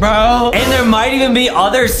mommy, bro. And there might even be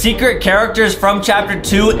other secret characters from Chapter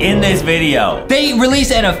 2 in this video. They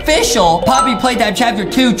released an official Poppy Playtime Chapter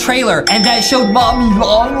 2 trailer, and that showed Mommy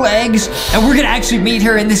Longlegs, and we're gonna actually meet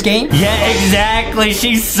her in this game? Yeah, exactly.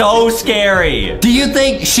 She's so scary. Do you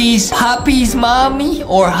think she's Poppy's mommy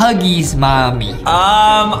or Huggy's mommy?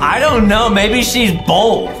 I don't know. Maybe she's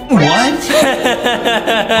both. What?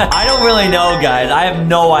 I don't really know, guys. I have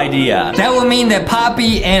no idea. That would mean that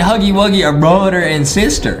Poppy and Huggy Wuggy are brother and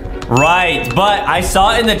sister. Right, but I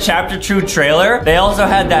saw in the Chapter 2 trailer, they also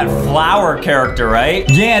had that flower character, right?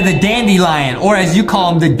 Yeah, the dandelion, or as you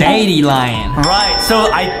call him, the daddy lion. Right, so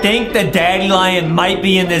I think the daddy lion might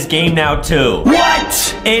be in this game now, too.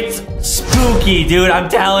 What? It's spooky, dude, I'm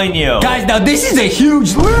telling you. Guys, now this is a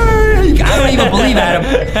huge leak. I don't even believe, Adam.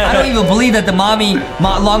 I don't even believe that the mommy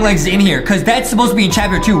Longlegs is in here, because that's supposed to be in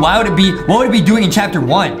Chapter 2. Why would it be? What would it be doing in Chapter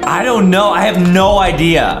 1? I don't know. I have no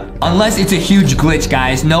idea. Unless it's a huge glitch,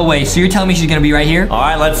 guys. No way. So you're telling me she's gonna be right here? All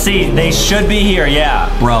right, let's see. They should be here, yeah.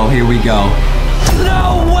 Bro, here we go.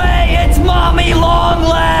 No way! It's Mommy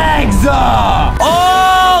Longlegs!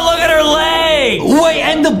 Oh, look at her legs! Wait,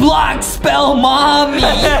 and the blocks spell mommy.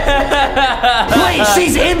 Wait,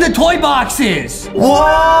 she's in the toy boxes.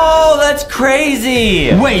 Whoa, that's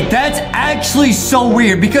crazy. Wait, that's actually so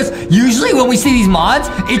weird because usually when we see these mods,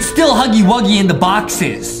 it's still Huggy Wuggy in the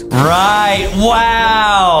boxes. Right,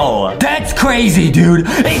 wow. That's crazy, dude.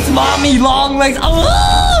 It's Mommy Longlegs.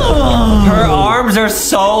 Oh! Her arms are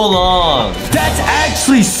so long. That's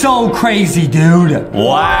actually so crazy, dude.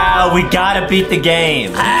 Wow, we gotta beat the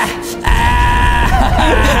game.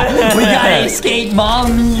 We gotta escape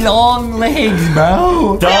Mommy Longlegs,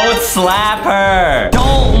 bro. Don't slap her.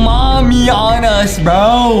 Don't mommy on us,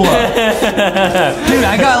 bro. Dude,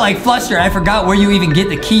 I got like flustered. I forgot where you even get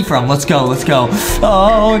the key from. Let's go, let's go.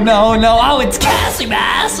 Oh, no, no. Oh, it's Cassie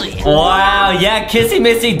Massey. Wow, yeah, Kissy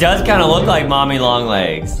Missy does kind of look like Mommy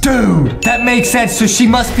Longlegs. Dude, that makes sense. So she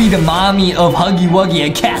must be the mommy of Huggy Wuggy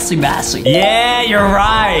and Cassie Massey. Yeah, you're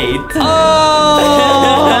right. Oh.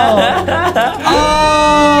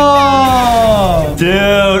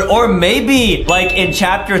 Dude, or maybe like in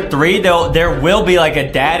Chapter 3, there will be like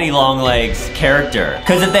a Daddy Longlegs character.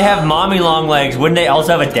 Because if they have Mommy Longlegs, wouldn't they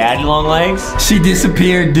also have a Daddy Longlegs? She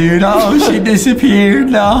disappeared, dude. Oh, she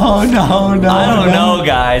disappeared. No, no, no. I don't know,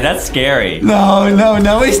 guys. That's scary. No, no,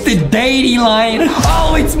 no. It's the Daddy Lion.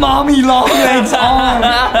 Oh, it's Mommy Longlegs arm.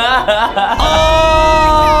 Oh.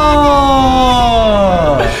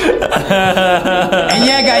 And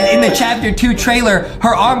yeah, guys, in the Chapter 2 trailer,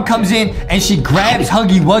 her arm comes in and she grabs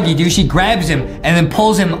Huggy Wuggy, dude. She grabs him and then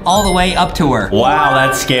pulls him all the way up to her. Wow,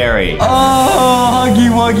 that's scary. Oh, Huggy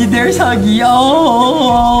Wuggy, there's Huggy.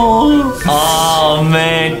 Oh. Oh,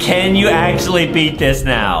 man. Can you actually beat this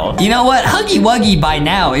now? You know what? Huggy Wuggy by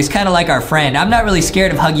now is kind of like our friend. I'm not really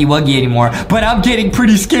scared of Huggy Wuggy anymore, but I'm getting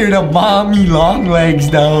pretty scared of Mommy Longlegs,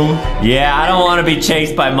 though. Yeah, I don't want to be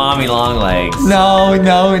chased by Mommy Longlegs. No,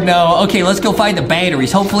 no, no. Okay, let's go find the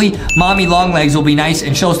batteries. Hopefully, Mommy Longlegs will be nice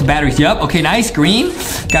and show us the batteries. Yep, okay, nice. Green.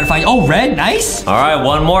 Gotta find, oh, red, nice. All right,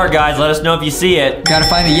 one more, guys. Let us know if you see it. Gotta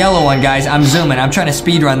find the yellow one, guys. I'm zooming. I'm trying to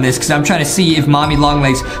speed run this because I'm trying to see if Mommy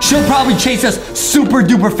Longlegs, she'll probably chase us super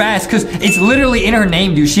duper fast because it's literally in her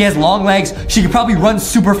name, dude. She has long legs. She could probably run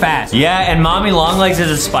super fast. Yeah, and Mommy Longlegs is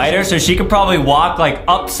a spider, so she could probably walk like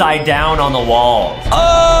upside down on the wall.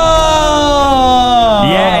 Oh!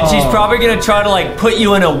 Yeah, and she's probably gonna try to like put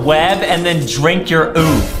you in a web and then drink your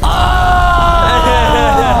oof.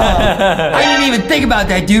 I didn't even think about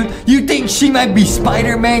that, dude. You think she might be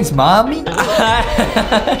Spider-Man's mommy?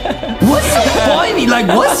 What's so funny? Like,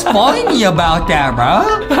 what's funny about that, bro?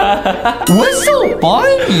 What's so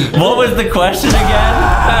funny? What was the question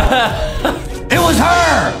again? It was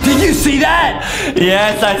her! Did you see that?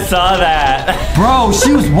 Yes, I saw that. Bro,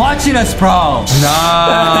 she was watching us, bro.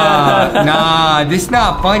 Nah, this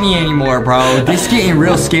not funny anymore, bro. This getting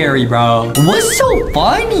real scary, bro. What's so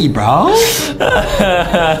funny, bro?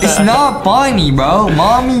 It's not funny, bro.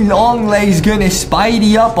 Mommy Longlegs gonna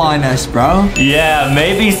spidey up on us, bro. Yeah,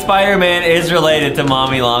 maybe Spider-Man is related to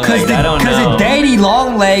Mommy Longlegs. I don't know. Because a Daddy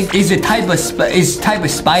Longlegs is a type of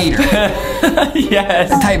spider.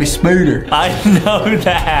 Yes. A type of spider. I know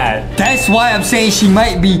that. That's why I'm saying she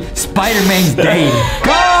might be Spider-Man's daddy.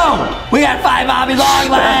 Go! We gotta find Mommy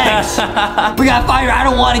Longlegs! We gotta find her. I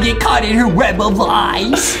don't want to get caught in her web of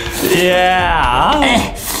lies. Yeah.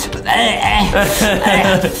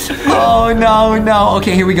 Oh, no, no.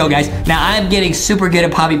 Okay, here we go, guys. Now, I'm getting super good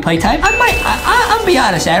at Poppy Playtime. I'll be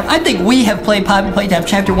honest, Adam. I think we have played Poppy Playtime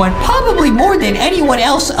Chapter 1 probably more than anyone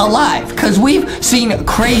else alive. Because we've seen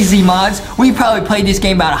crazy mods. We've probably played this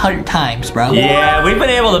game about 100 times, bro. Yeah, we've been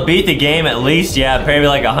able to beat the game at least, yeah, maybe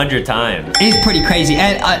like 100 times. It's pretty crazy.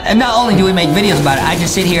 And not only do we make videos about it, I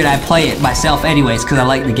just sit here and I play it myself anyways because I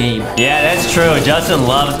like the game. Yeah, that's true. Justin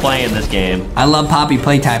loves playing this game. I love Poppy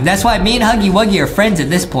Playtime. That's why me and Huggy Wuggy are friends at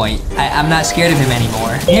this point. I'm not scared of him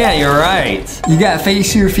anymore. Yeah, you're right. You gotta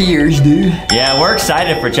face your fears, dude. Yeah, we're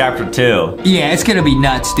excited for Chapter 2. Yeah, it's gonna be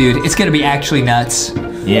nuts, dude. It's gonna be actually nuts.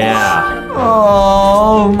 Yeah.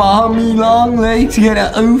 Oh, mommy long legs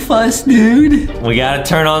gonna oof us, dude. We gotta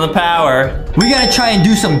turn on the power. We gotta try and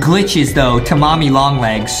do some glitches, though, to mommy long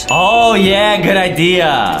legs. Oh, yeah, good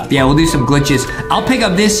idea. Yeah, we'll do some glitches. I'll pick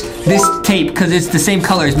up this tape because it's the same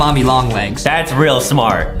color as mommy long legs. That's real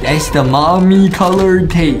smart. That's the mommy colored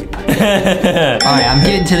tape. All right, I'm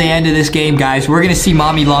getting to the end of this game, guys. We're gonna see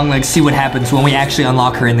mommy long legs, see what happens when we actually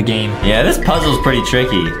unlock her in the game. Yeah, this puzzle's pretty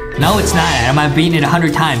tricky. No, it's not. I've beaten it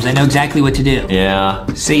 100 times. I know exactly what to do. Yeah.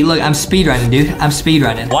 See, look, I'm speedrunning, dude. I'm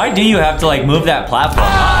speedrunning. Why do you have to, like, move that platform?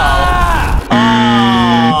 Oh.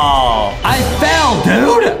 I fell,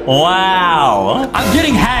 dude. Wow. I'm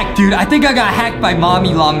getting hacked, dude. I think I got hacked by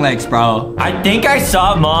mommy long legs, bro. I think I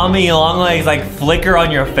saw Mommy Long Legs, like, flicker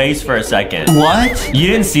on your face for a second. What? You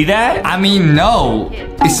didn't see that? I mean, no.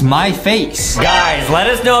 It's my face. Guys, let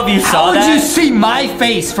us know if you How saw would that. you see my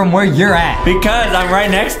face from where you're at? Because I'm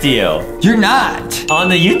right next to you. You're not. On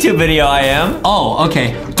the YouTube video, I am. Oh,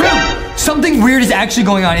 okay. Dude, something weird is actually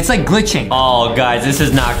going on. It's like glitching. Oh, guys, this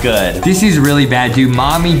is not good. This is really bad, dude.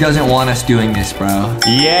 Mommy doesn't want us doing this, bro.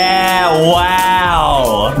 Yeah,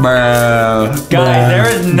 wow. Bro. Guys, there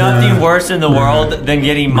is nothing worse in the world than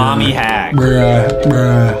getting mommy hacked.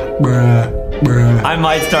 I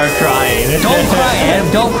might start crying. Don't cry,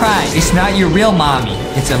 Ed. Don't cry. It's not your real mommy.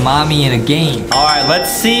 It's a mommy in a game. All right,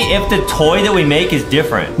 let's see if the toy that we make is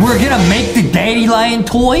different. We're gonna make the daddy lion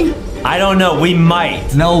toy? I don't know. We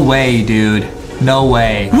might. No way, dude. No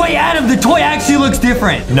way. Wait, Adam, the toy actually looks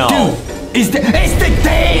different. No. Dude, it's the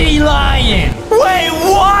daddy lion. Wait,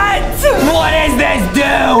 what? What is this,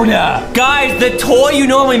 dude? Guys, the toy you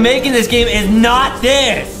normally make in this game is not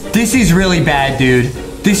this. This is really bad, dude.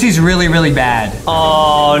 This is really, really bad.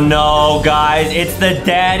 Oh, no, guys. It's the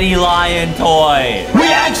Daddy Lion toy.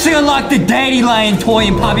 We actually unlocked the daddy lion toy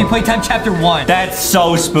in Poppy Playtime Chapter 1. That's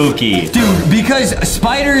so spooky. Dude, because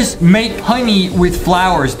spiders make honey with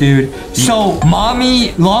flowers, dude. So,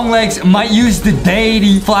 mommy long legs might use the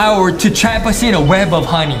deity flower to trap us in a web of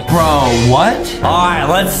honey. Bro, what? All right,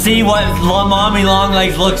 let's see what Mommy Long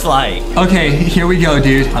Legs looks like. Okay, here we go,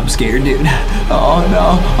 dude. I'm scared, dude. Oh,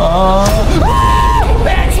 no.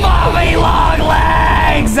 It's mommy long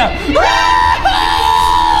legs! It's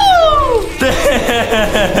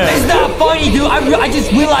not funny, dude. I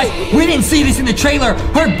just realized we didn't see this in the trailer.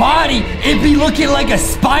 Her body, it'd be looking like a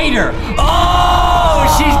spider. Oh,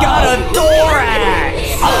 she's got a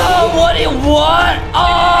thorax. Oh, what? You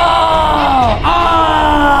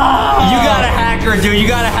gotta hack her, dude. You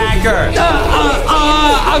gotta hack her.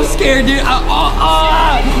 I'm scared, dude. Go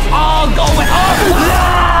away.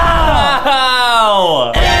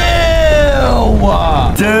 Ow! Ew.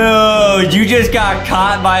 Dude, you just got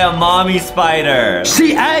caught by a mommy spider.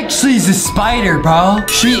 She actually is a spider, bro.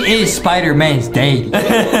 She is Spider-Man's date.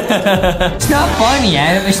 It's not funny,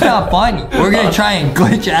 Adam. It's not funny. We're gonna try and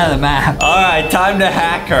glitch out of the map. All right, time to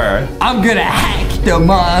hack her. I'm gonna hack the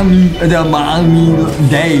mommy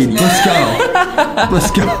date. Let's go.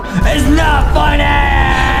 Let's go. It's not funny.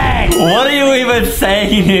 What are you even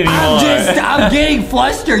saying anymore? I'm getting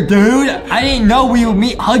flustered, dude. I didn't know we would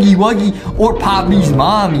meet Huggy Wuggy or Poppy's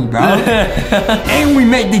mommy, bro. And we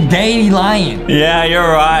met the daddy lion. Yeah, you're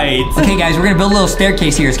right. Okay, guys, we're gonna build a little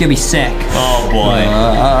staircase here. It's gonna be sick. Oh, boy.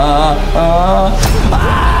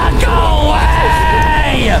 Go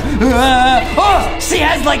away! She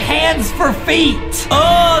has like hands for feet.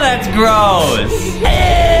 Oh, that's gross. Ew!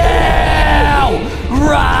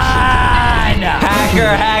 Run!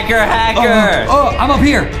 Hacker. I'm up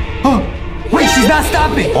here. Wait, she's not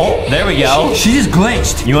stopping. Oh, there we go. She just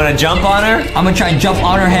glitched. You want to jump on her? I'm gonna try and jump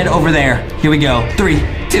on her head over there. Here we go. 3,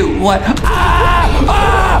 2, 1.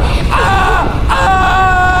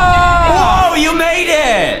 Whoa, you made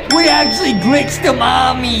it. We actually glitched the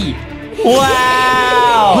mommy.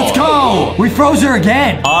 Wow. Let's go. We froze her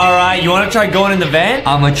again. All right, you want to try going in the vent?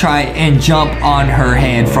 I'm gonna try and jump on her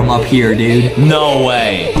head from up here, dude. No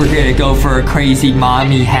way. We're gonna go for a crazy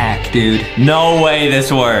mommy hack, dude. No way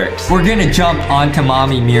this works. We're gonna jump onto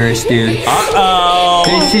mommy mirrors, dude. Uh-oh.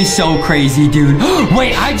 This is so crazy, dude.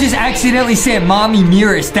 Wait, I just accidentally said mommy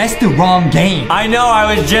mirrors. That's the wrong game. I know, I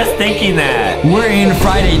was just thinking that. We're in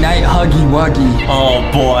Friday Night Huggy Wuggy. Oh,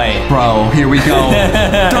 boy. Bro, here we go.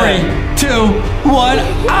 3, 2, 1.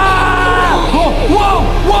 Whoa!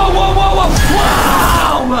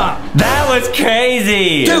 That was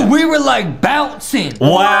crazy. Dude, we were like bouncing.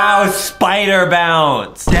 Wow, spider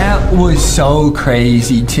bounce. That was so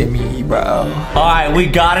crazy to me, bro. All right, we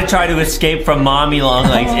gotta try to escape from Mommy Long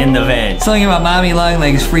Legs in the vent. Something about mommy long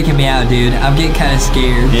legs freaking me out, dude. I'm getting kind of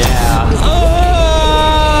scared. Yeah.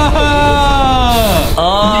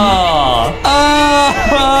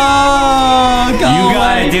 You You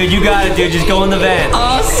got it, dude. You got it, dude. Just go in the vent.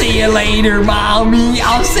 I'll see you later, mommy.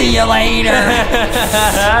 I'll see you later.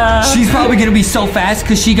 She's probably gonna be so fast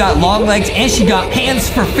because she got long legs and she got hands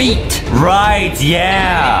for feet. Right,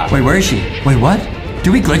 yeah. Wait, where is she? Wait, what?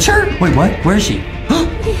 Do we glitch her? Wait, what? Where is she?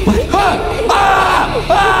 What?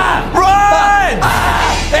 Run!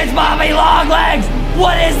 It's mommy long legs.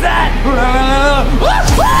 What is that?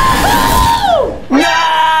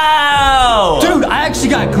 No! Dude, I actually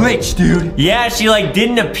got glitched, dude. Yeah, she like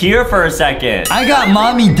didn't appear for a second. I got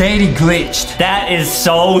mommy daddy glitched. That is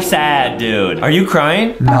so sad, dude. Are you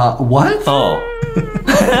crying? Nah, what? Oh.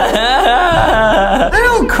 I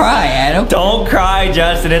don't cry, Adam. Don't cry,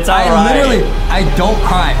 Justin. It's all right. I don't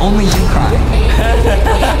cry. Only you cry.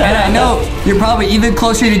 And I know you're probably even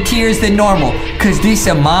closer to tears than normal because this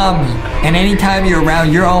is mommy. And anytime you're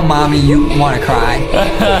around your own mommy, you want to cry.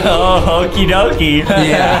 Oh, okie dokie.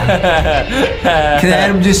 Yeah. Because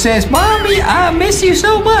Adam just says, Mommy, I miss you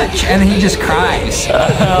so much. And he just cries.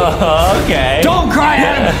 Okay. Don't cry,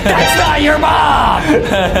 Adam. That's not your mom.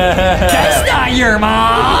 That's not your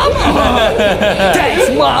mom.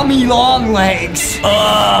 That's mommy long legs.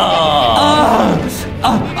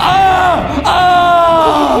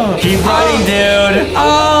 Keep running, dude.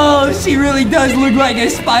 Oh, she really does look like a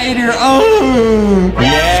spider. Oh.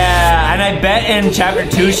 Yeah, and I bet in chapter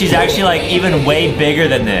 2 she's actually like even way bigger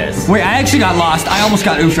than this. Wait, I actually got lost. I almost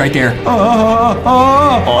got oofed right there.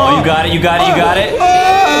 Oh, you got it, you got it, you got it.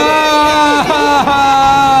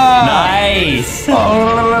 Nice.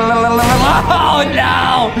 Oh,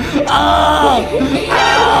 no. Oh,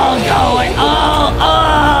 going.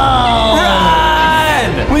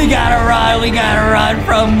 Run! We gotta run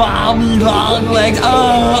from mommy long legs. Bye-bye.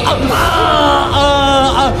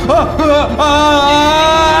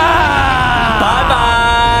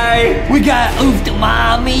 We got oof to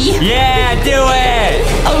mommy. Yeah, do it.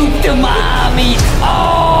 Oof to mommy.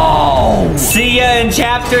 Oh. See ya in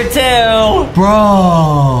chapter 2.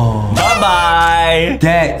 Bro. Bye-bye.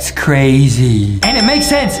 That's crazy. And it makes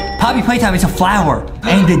sense. Poppy Playtime is a flower.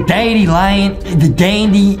 And the dandy lion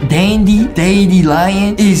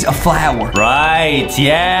is a flower. Right,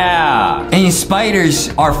 yeah. And spiders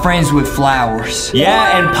are friends with flowers.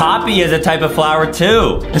 Yeah, and poppy is a type of flower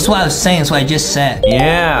too. That's what I was saying. That's what I just said.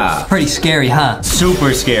 Yeah. Pretty scary, huh?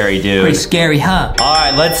 Super scary, dude. Pretty scary, huh? All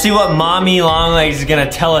right, let's see what Mommy Longlegs is gonna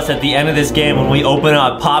tell us at the end of this game when we open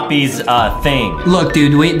up Poppy's thing. Look,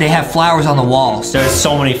 dude, they have flowers on the walls. There's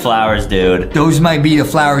so many flowers, dude. Those might be the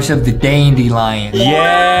flowers of the dandelion.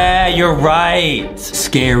 Yeah, you're right.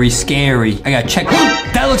 Scary, scary. I gotta check.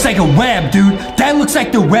 That looks like a web, dude. That looks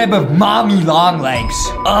like the web of Mommy Longlegs.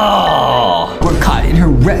 Oh. We're caught in her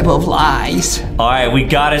web of lies. All right, we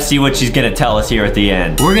gotta see what she's gonna tell us here at the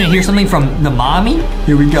end. We're gonna hear something from the mommy.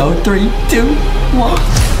 Here we go. 3, 2, 1.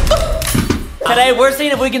 Today, we're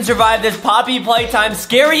seeing if we can survive this Poppy Playtime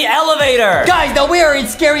scary elevator. Guys, now we are in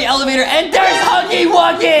scary elevator, and there's Huggy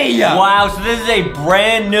Wuggy. Wow, so this is a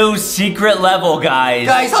brand new secret level, guys.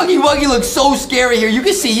 Guys, Huggy Wuggy looks so scary here. You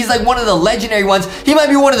can see he's like one of the legendary ones. He might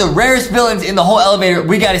be one of the rarest villains in the whole elevator.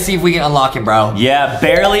 We gotta see if we can unlock him, bro. Yeah,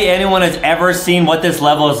 barely anyone has ever seen what this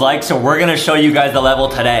level is like, so we're gonna show you guys the level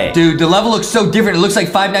today. Dude, the level looks so different. It looks like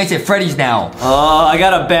Five Nights at Freddy's now. Oh, I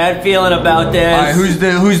got a bad feeling about this. All right, who's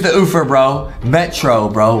the oofer, bro? Metro,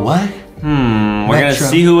 bro. What? We're gonna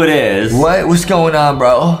see who it is. What? What's going on,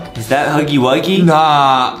 bro? Is that Huggy Wuggy?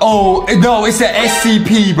 Nah. Oh, no, it's an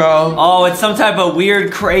SCP, bro. Oh, it's some type of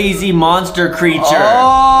weird, crazy monster creature.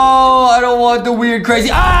 Oh, I don't want the weird,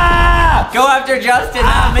 crazy. Ah! Go after Justin,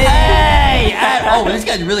 not me. Hey! Oh, this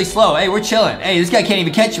guy's really slow. Hey, we're chilling. Hey, this guy can't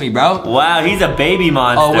even catch me, bro. Wow, he's a baby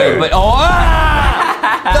monster. Oh, wait, but... Oh,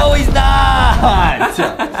 no, he's not.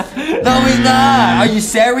 No, he's not. Are you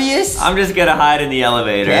serious? I'm just gonna hide in the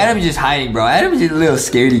elevator. Adam's just hiding, bro. Adam's just a little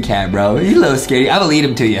scaredy cat, bro. He's a little scaredy. I'm gonna lead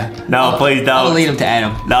him to you. No, please don't. I'm gonna lead him to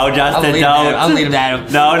Adam. No, Justin, don't. I'll lead him to Adam.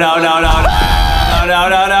 No. No.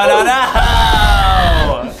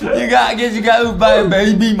 I guess you got oofed by a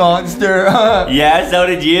baby monster. Yeah, so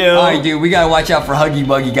did you. All right, dude, we gotta watch out for Huggy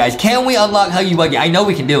Wuggy, guys. Can we unlock Huggy Wuggy? I know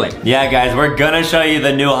we can do it. Yeah, guys, we're gonna show you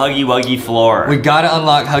the new Huggy Wuggy floor. We gotta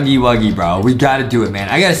unlock Huggy Wuggy, bro. We gotta do it, man.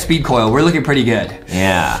 I got a speed coil. We're looking pretty good.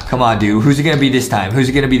 Yeah. Come on, dude. Who's it gonna be this time? Who's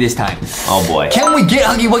it gonna be this time? Oh, boy. Can we get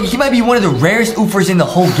Huggy Wuggy? He might be one of the rarest oofers in the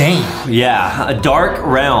whole game. Yeah, a dark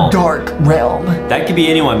realm. Dark realm. That could be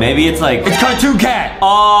anyone. Maybe it's like... It's Cartoon Cat.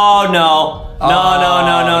 Oh, no.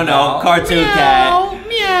 No. Cartoon Cat.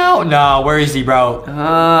 Meow. No, where is he, bro?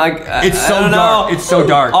 It's so dark. It's so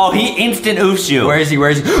dark. Oh, he instant oofs you. Where is he?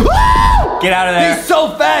 Where is he? Get out of there. He's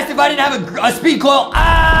so fast. If I didn't have a speed coil,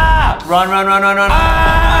 ah! Run.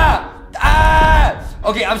 Ah! Ah!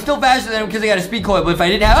 Okay, I'm still faster than him because I got a speed coil, but if I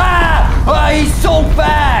didn't have... Oh, he's so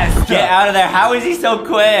fast! Get out of there. How is he so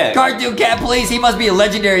quick? Cartoon Cat, please. He must be a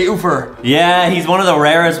legendary oofer. Yeah, he's one of the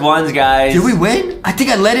rarest ones, guys. Did we win? I think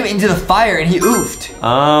I led him into the fire and he oofed.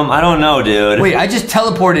 I don't know, dude. Wait, I just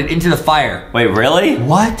teleported into the fire. Wait, really?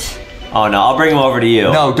 What? Oh, no, I'll bring him over to you.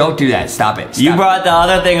 No, don't do that. Stop it. You brought the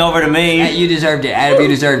other thing over to me. You deserved it. Adam, you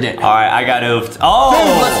deserved it. All right, I got oofed. Oh!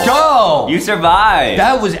 Dude, let's go! You survived.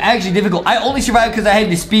 That was actually difficult. I only survived because I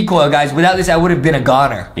had the speed coil, guys. Without this, I would have been a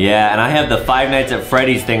goner. Yeah, and I have the Five Nights at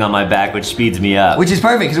Freddy's thing on my back, which speeds me up. Which is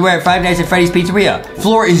perfect, because we're at Five Nights at Freddy's Pizzeria.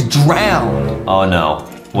 Floor is drowned. Oh, no.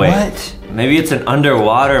 Wait. What? Maybe it's an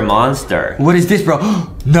underwater monster. What is this, bro?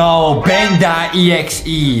 No,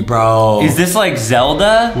 Bang.Exe, bro. Is this like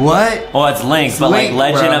Zelda? What? Oh, it's Link, but Link,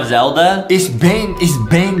 like Legend bro. of Zelda? It's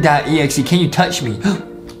Bang.Exe. Can you touch me?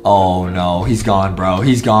 Oh no, he's gone, bro.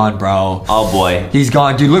 He's gone, bro. Oh boy. He's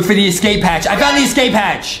gone, dude. Look for the escape hatch. I found the escape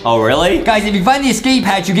hatch. Oh, really? Guys, if you find the escape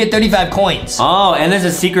hatch, you get 35 coins. Oh, and there's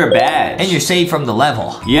a secret badge. And you're saved from the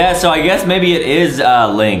level. Yeah, so I guess maybe it is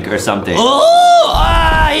Link or something.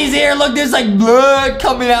 Oh, he's here. Look, there's like blood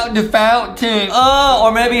coming out in the fountain. Oh,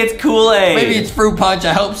 or maybe it's Kool-Aid. Maybe it's fruit punch.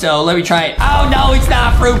 I hope so. Let me try it. Oh no, it's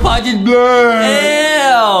not fruit punch. It's blood. Ew.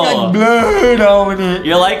 Got blood on it.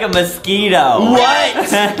 You're like a mosquito.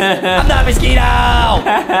 What? I'm not a mosquito.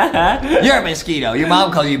 You're a mosquito. Your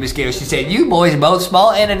mom called you a mosquito. She said, you boys are both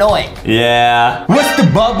small and annoying. Yeah. What's the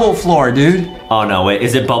bubble floor, dude? Oh no, wait.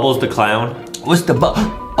 Is it Bubbles the Clown? What's the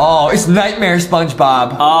Oh, it's Nightmare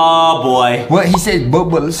SpongeBob. Oh boy. What? He said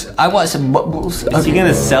bubbles. I want some bubbles. Is he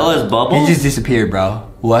gonna sell his bubbles? He just disappeared, bro.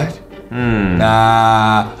 What?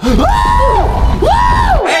 Nah.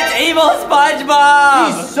 It's evil SpongeBob!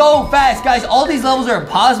 He's so fast, guys. All these levels are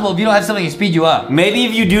impossible if you don't have something to speed you up. Maybe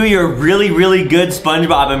if you do your really, really good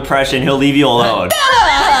SpongeBob impression, he'll leave you alone.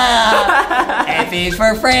 F is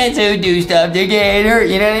for friends who do stuff together.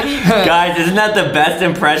 You know what I mean? Guys, isn't that the best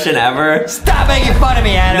impression ever? Stop making fun of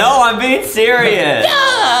me, Adam. No, I'm being serious.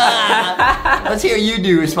 Let's hear you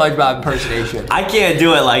do a SpongeBob impersonation. I can't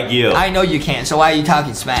do it like you. I know you can't, so why are you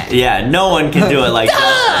talking smack? Yeah, no one can do it like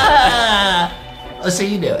that. Let's see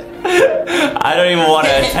you do it. I don't even want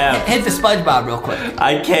to attempt. Hit the SpongeBob real quick.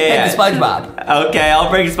 I can't. Hit the SpongeBob. Okay, I'll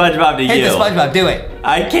bring SpongeBob to you. Hit the SpongeBob. Do it.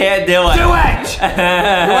 I can't do it. Do it!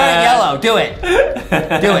 You're wearing yellow. Do it.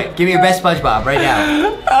 Do it. Give me your best SpongeBob right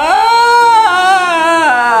now.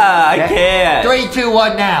 I can't. 3, 2,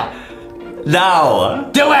 1, now.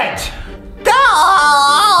 No. Do it!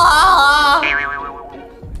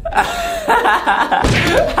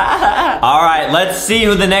 All right, let's see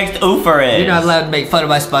who the next oofer is. You're not allowed to make fun of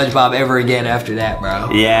my SpongeBob ever again after that,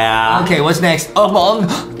 bro. Yeah. Okay, what's next?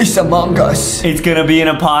 It's Among Us. It's gonna be an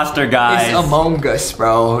imposter, guys. It's Among Us,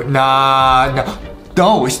 bro. Nah, no.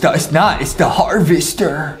 No, it's not. It's the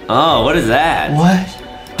Harvester. Oh, what is that?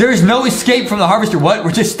 What? There's no escape from the Harvester. What?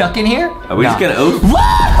 We're just stuck in here? Are we just gonna oof?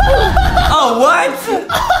 Oh, what?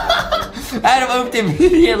 Adam oofed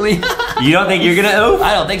immediately. You don't think you're gonna oof?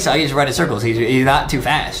 I don't think so. He's just running circles. He's not too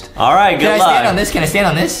fast. All right, good luck. Can I stand on this? Can I stand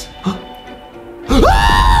on this?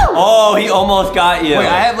 Oh, he almost got you. Wait,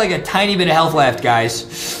 I have like a tiny bit of health left,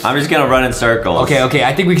 guys. I'm just gonna run in circles. Okay.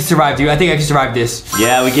 I think we can survive, dude. I think I can survive this.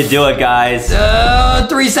 Yeah, we can do it, guys.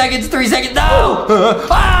 3 seconds. 3 seconds. No!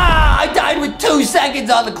 I died with 2 seconds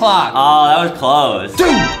on the clock. Oh, that was close. Dude,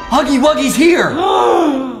 Huggy Wuggy's here.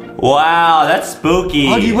 Wow, that's spooky.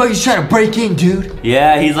 Huggy Wuggy's trying to break in, dude.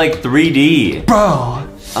 Yeah, he's like 3D. Bro.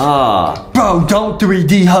 Bro, don't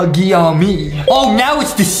 3D Huggy on me. Oh, now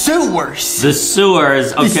it's the sewers. The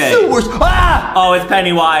sewers, okay. The sewers. Ah! Oh, it's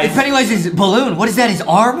Pennywise. It's Pennywise's balloon. What is that, his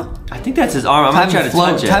arm? I think that's his arm. I'm not trying to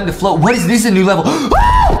touch it. Time to float. What is this, a new level?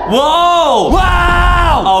 Whoa!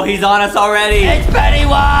 Wow! Oh, he's on us already. It's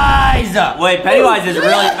Pennywise! Wait, Pennywise is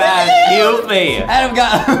really fast. He oofed me. Adam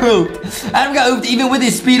got oofed. Adam got oofed even with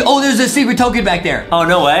his speed. Oh, there's a secret token back there. Oh,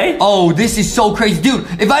 no way? Oh, this is so crazy. Dude,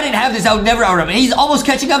 if I didn't have this, I would never outrun him. He's almost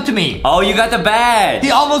catching up to me. Oh, you got the badge.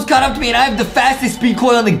 He almost caught up to me, and I have the fastest speed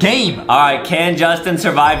coil in the game. All right, can Justin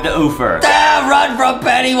survive the oofer? Run from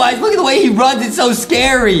Pennywise. Look at the way he runs. It's so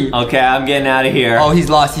scary. Okay, I'm getting out of here. Oh, he's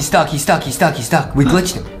lost. He's stuck. He's stuck. We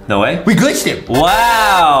glitched him. No way? We glitched him.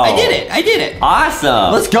 Wow. I did it.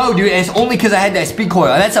 Awesome. Let's go, dude. And it's only because I had that speed coil.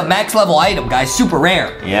 That's a max level item, guys. Super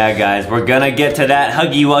rare. Yeah, guys, we're gonna get to that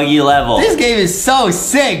Huggy Wuggy level. This game is so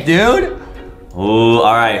sick, dude. Ooh,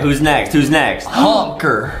 all right. Who's next?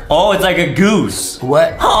 Honker. Oh, it's like a goose.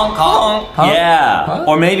 What? Honk, honk. Huh? Yeah. Huh?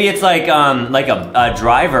 Or maybe it's like a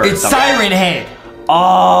driver. It's Siren Head.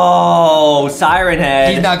 Oh, Siren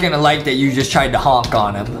Head. He's not gonna like that you just tried to honk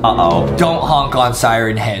on him. Uh-oh. Don't honk on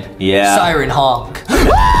Siren Head. Yeah. Siren honk.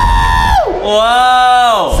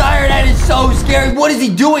 Whoa! Siren Head is so scary. What is he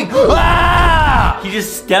doing? Ah! He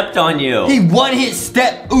just stepped on you. He one-hit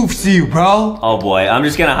step oofs you, bro. Oh boy, I'm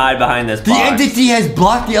just gonna hide behind this box. The entity has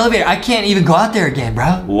blocked the elevator. I can't even go out there again,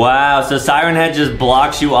 bro. Wow, so Siren Head just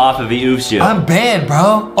blocks you off if he oofs you. I'm banned,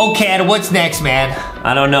 bro. Okay, Adam, what's next, man?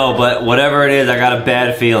 I don't know, but whatever it is, I got a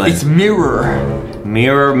bad feeling. It's mirror.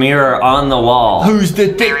 Mirror, mirror on the wall. Who's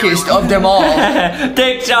the thickest of them all?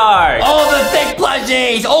 Thick charge. Oh, the thick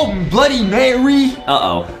plushies. Oh, Bloody Mary.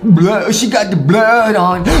 Uh-oh. Blood. She got the blood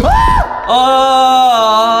on. Ah!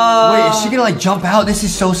 Oh! Wait, is she gonna like jump out? This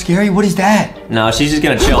is so scary. What is that? No, she's just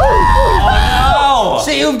gonna chill. Oh no!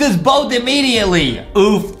 She oofed us both immediately.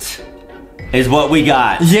 Oofed is what we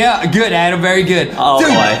got. Yeah, good, Adam. Very good. Oh, dude,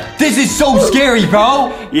 boy. This is so scary,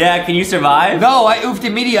 bro. Yeah, can you survive? No, I oofed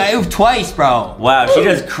immediately. I oofed twice, bro. Wow, she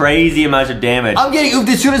does crazy amounts of damage. I'm getting oofed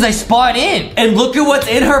as soon as I spawn in. And look at what's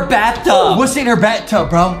in her bathtub. What's in her bathtub,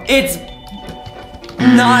 bro? It's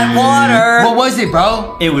not water. What was it,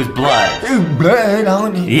 bro? It was blood. Dude, blood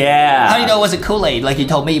on it. Yeah. How do you know it wasn't Kool-Aid like you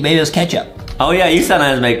told me? Maybe it was ketchup. Oh yeah, you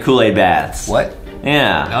sometimes make Kool-Aid baths. What?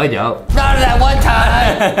 Yeah. No, I don't. Not that one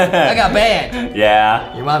time. I got banned.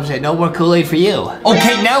 Yeah. Your mom said no more Kool-Aid for you.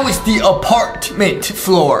 Okay, now it's the apartment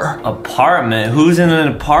floor. Apartment? Who's in an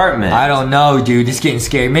apartment? I don't know, dude. It's getting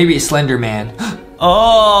scary. Maybe it's Slender Man.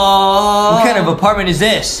 Oh. What kind of apartment is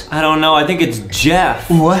this? I don't know. I think it's Jeff.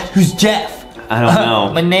 What? Who's Jeff? I don't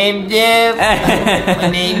know. My name Jeff. My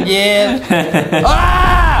name Jeff.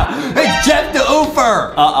 Ah! It's Jeff the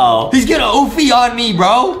Oofer. Uh-oh. He's gonna oofy on me,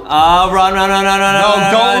 bro. Run. No,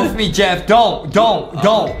 don't oof me, Jeff. Don't.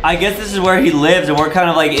 I guess this is where he lives and we're kind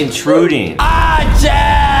of like intruding. Ah,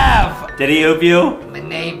 Jeff! Did he oof you?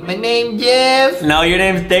 My name Jeff. No, your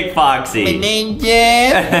name's Thick Foxy. My name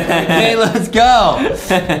Jeff. Okay, let's go.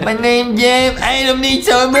 My name Jeff. Adam needs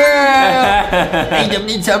some milk. Adam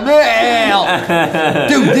needs some milk.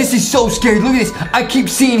 Dude, this is so scary. Look at this. I keep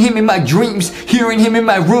seeing him in my dreams, hearing him in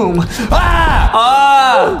my room.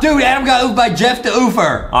 Ah! Dude, Adam got oofed by Jeff the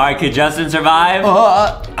Oofer. All right, could Justin survive?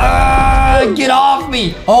 Get off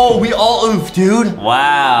me. Oh, we all oofed, dude.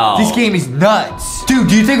 Wow. This game is nuts. Dude,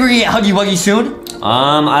 do you think we're gonna get Huggy Wuggy soon?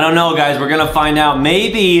 I don't know, guys. We're gonna find out.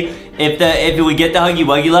 Maybe if we get the Huggy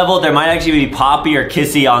Wuggy level, there might actually be Poppy or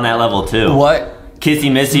Kissy on that level too. What?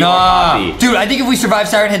 Kissy Missy or Poppy. Dude, I think if we survive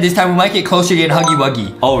Siren Head this time, we might get closer to getting Huggy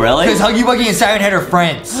Wuggy. Oh, really? Because Huggy Wuggy and Siren Head are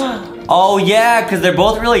friends. Oh, yeah, because they're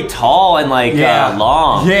both really tall and, like,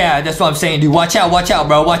 long. Yeah, that's what I'm saying, dude. Watch out,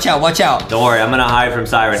 bro. Watch out. Don't worry, I'm going to hide from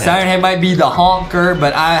Siren Head. Siren Head might be the honker,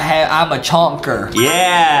 but I'm a chonker.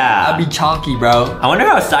 Yeah. I'll be chonky, bro. I wonder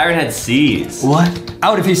how Siren Head sees. What?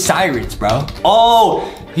 Out of his sirens, bro.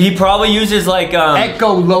 Oh, he probably uses, like,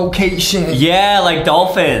 echolocation. Yeah, like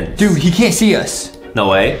dolphins. Dude, he can't see us. No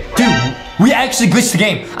way. Dude, we actually glitched the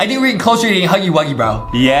game. I think we're getting closer to getting Huggy Wuggy, bro.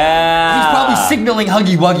 Yeah. He's probably signaling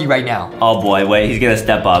Huggy Wuggy right now. Oh boy, wait, he's gonna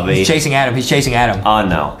step up, He's chasing Adam. Oh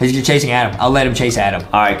no. He's chasing Adam. I'll let him chase Adam.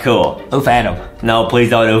 Alright, cool. Oof Adam. No, please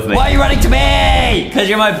don't oof me. Why are you running to me? Because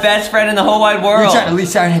you're my best friend in the whole wide world. You're trying to lead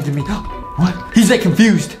Siren Head to me. What? He's like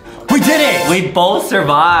confused. We did it! We both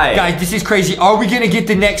survived. Guys, this is crazy. Are we gonna get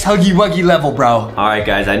the next Huggy Wuggy level, bro? Alright,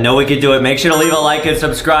 guys, I know we can do it. Make sure to leave a like and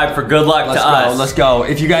subscribe for good luck to us. Let's go.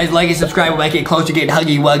 If you guys like and subscribe, we might get closer to getting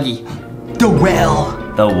Huggy Wuggy. The well.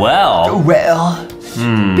 The well? The well.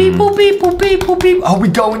 Beep, boop, beep, boop, beep, boop, beep. Are we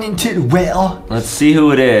going into the well? Let's see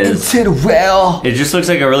who it is. Into the well. It just looks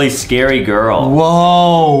like a really scary girl.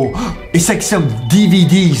 Whoa. It's like some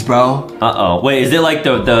DVDs, bro. Uh-oh. Wait, is it like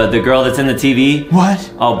the girl that's in the TV?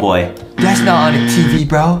 What? Oh, boy. That's not on the TV,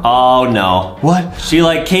 bro. Oh, no. What? She,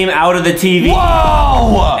 like, came out of the TV.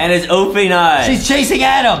 Whoa! And is oofing us. She's chasing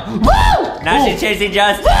Adam. Woo! Now she's chasing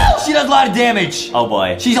Justin. Woo! She does a lot of damage. Oh,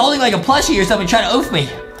 boy. She's holding like a plushie or something trying to oof me.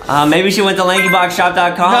 Maybe she went to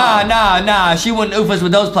LankyBoxShop.com. Nah. She wouldn't oof us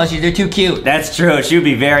with those plushies. They're too cute. That's true. She would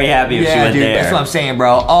be very happy if she went there. That's what I'm saying,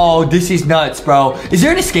 bro. Oh, this is nuts, bro. Is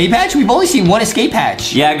there an escape hatch? We've only seen one escape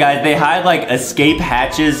hatch. Yeah, guys, they hide like escape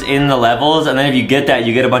hatches in the levels, and then if you get that,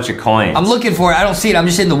 you get a bunch of coins. I'm looking for it. I don't see it. I'm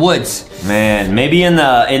just in the woods. Man, maybe in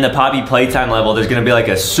the Poppy Playtime level, there's gonna be like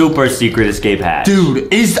a super secret escape hatch.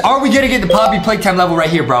 Dude, are we gonna get the Poppy Playtime level right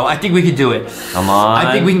here, bro? I think we can do it. Come on.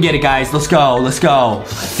 I think we can get it, guys. Let's go.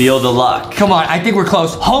 Feel the luck. Come on, I think we're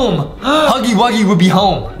close. Home. Huggy Wuggy would be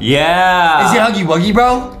home. Yeah. Is it Huggy Wuggy,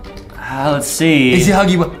 bro? Let's see. Is it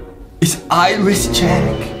Huggy Wuggy? It's Eyeless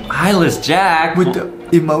Jack. Eyeless Jack? With the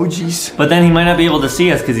emojis. But then he might not be able to see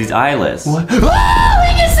us because he's eyeless. What? Oh,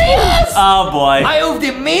 he can see us! Oh boy. I oofed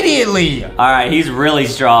immediately. All right, he's really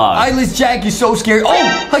strong. Eyeless Jack is so scary.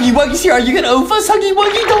 Oh, Huggy Wuggy's here. Are you gonna oof us, Huggy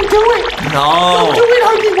Wuggy? Don't do it. No. Don't do it,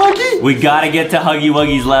 Huggy Wuggy. We gotta get to Huggy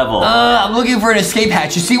Wuggy's level. I'm looking for an escape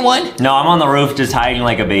hatch. You see one? No, I'm on the roof just hiding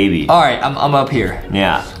like a baby. All right, I'm up here.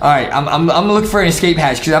 Yeah. All right, I'm looking for an escape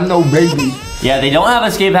hatch because I'm no baby. Yeah, they don't have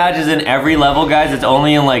escape hatches in every level, guys. It's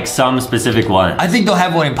only in like some specific one. I think they'll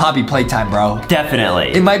have one in Poppy Playtime, bro. Definitely.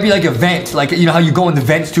 It might be like a vent, like you know how you go in the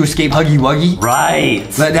vents to escape Huggy Wuggy. Right.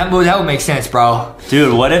 That would make sense, bro.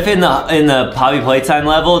 Dude, what if in the Poppy Playtime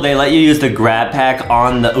level they let you use the grab pack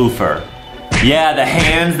on the oofer? Yeah, the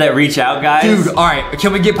hands that reach out, guys. Dude, all right,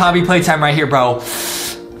 can we get Poppy Playtime right here, bro?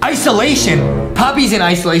 Isolation. Poppy's in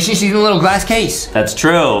isolation. She's in a little glass case. That's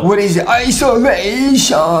true. What is it?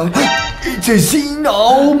 Isolation. It's a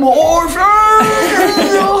xenomorph.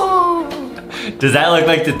 Does that look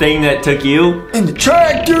like the thing that took you? In the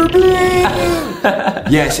tractor beam.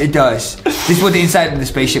 Yes, it does. This is what the inside of the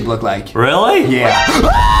spaceship looked like. Really? Yeah.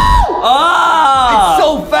 Oh! It's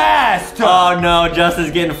so fast. Oh no,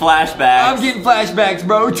 Justin's getting flashbacks. I'm getting flashbacks,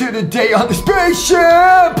 bro, to the day on the spaceship.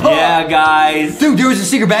 Yeah, guys. Dude, there was a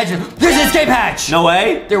secret badge. There's an escape hatch. No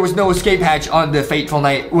way? There was no escape hatch on the fateful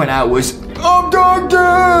night when I was abducted.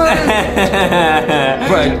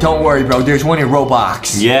 But don't worry, bro. There's one in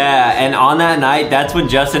Roblox. Yeah, and on that night, that's when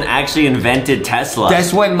Justin actually invented Tesla.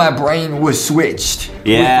 That's when my brain was switched.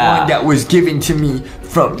 Yeah. With one that was given to me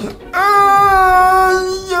from the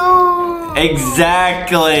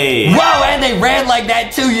Exactly. Wow, and they ran like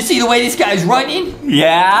that too. You see the way this guy's running?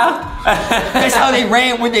 Yeah? That's how they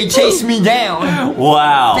ran when they chased me down.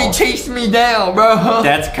 Wow. They chased me down, bro.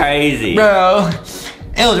 That's crazy. Bro.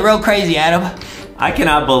 It was real crazy, Adam. I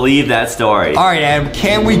cannot believe that story. All right, Adam,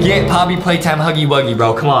 can we get Poppy Playtime Huggy Wuggy,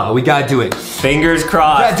 bro? Come on, we gotta do it. Fingers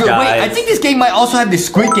crossed, Wait, guys. I think this game might also have the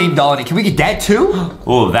Squid Game doll in it. Can we get that too?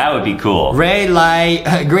 Oh, that would be cool. Red light,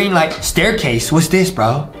 green light, staircase. What's this,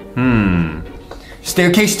 bro?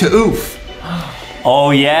 Staircase to oof.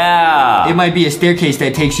 Oh yeah. It might be a staircase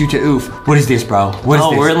that takes you to oof. What is this, bro? What is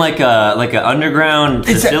this? We're in like an underground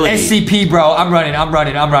facility. It's an SCP, bro. I'm running. I'm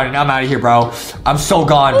out of here, bro. I'm so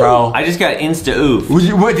gone, bro. I just got insta oof.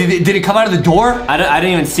 What, did it come out of the door? I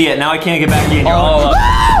didn't even see it. Now I can't get back in.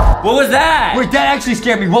 What was that? Wait, that actually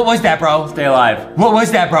scared me. What was that, bro? Stay alive. What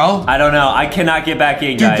was that, bro? I don't know. I cannot get back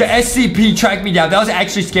in, Dude, guys. the SCP tracked me down. That was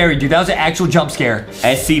actually scary, dude. That was an actual jump scare.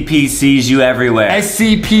 SCP sees you everywhere.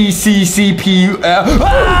 SCP-CCP.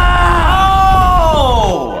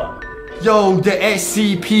 Oh! Yo, the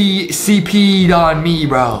SCP CP'd on me,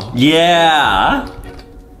 bro. Yeah.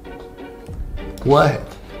 What?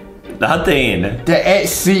 Nothing. The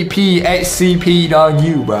SCP'd on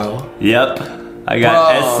you, bro. Yep. I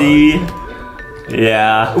got SC.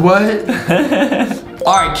 Yeah. What?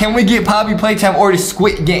 Alright, can we get Poppy Playtime or the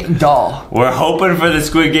Squid Game doll? We're hoping for the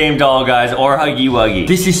Squid Game doll, guys, or Huggy Wuggy.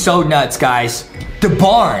 This is so nuts, guys. The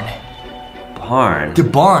barn. Barn? The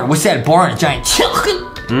barn. What's that barn? A giant chicken?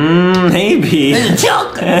 Maybe.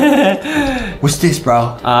 What's this,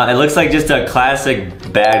 bro? It looks like just a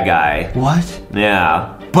classic bad guy. What?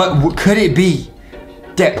 Yeah. But could it be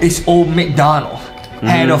that this old McDonald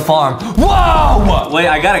had a farm? Whoa! Wait,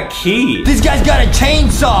 I got a key. This guy's got a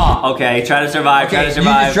chainsaw. Okay, try to survive, try to You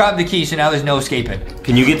survive. just dropped the key, so now there's no escaping.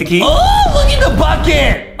 Can you get the key? Oh, look at the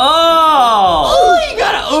bucket! Oh! Oh, you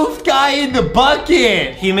got an oof guy in the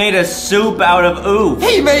bucket. He made a soup out of oof.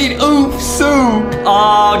 He made oof soup.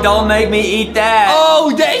 Oh, don't make me eat that.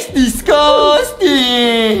 Oh, that's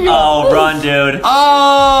disgusting. Oh, run, dude.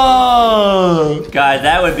 Oh. Guys,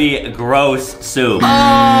 that would be gross soup.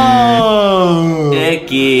 Oh.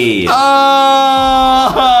 Icky.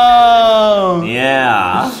 Oh.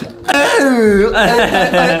 Yeah.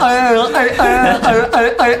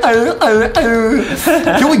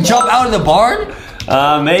 Can we jump out of the barn?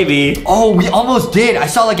 Maybe. Oh, we almost did. I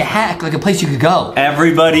saw like a hack, like a place you could go.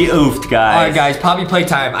 Everybody oofed, guys. All right, guys, Poppy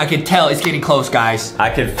Playtime. I can tell it's getting close, guys. I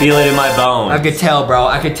could feel it in my bones. I could tell, bro.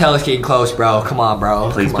 I could tell it's getting close, bro. Come on, bro.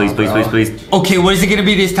 Please, Come please, on, please, bro. please, please. Okay, what is it gonna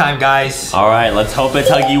be this time, guys? All right, let's hope it's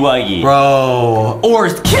Huggy Wuggy. Bro. Or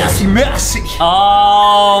it's Cassie Messy.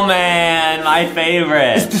 Oh, man, my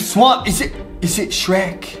favorite. It's the swamp. Is it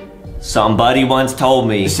Shrek? Somebody once told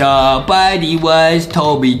me. Somebody once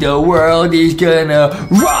told me the world is gonna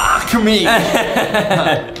rock me. You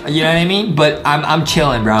know what I mean? But I'm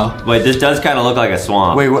chilling, bro. Wait, this does kind of look like a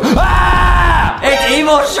swamp. Wait, what? Ah! It's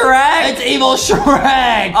evil Shrek! It's evil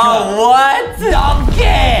Shrek! Oh, what?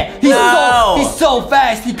 Donkey! No. He's so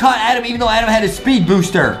fast. He caught Adam even though Adam had a speed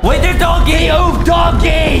booster. Wait, there's Donkey! He oofed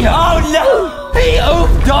Donkey! Oh, no! He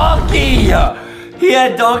oofed Donkey! He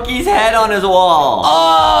had Donkey's head on his wall.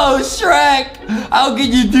 Oh, Shrek! How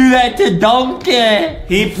could you do that to Donkey?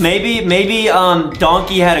 Maybe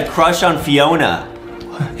Donkey had a crush on Fiona,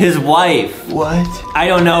 his wife. What? I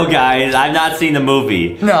don't know, guys. I've not seen the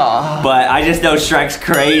movie. No. But I just know Shrek's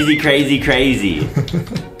crazy, crazy, crazy.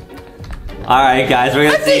 All right, guys,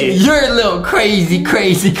 we're gonna see. You're a little crazy,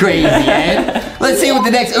 Ed. Let's see what the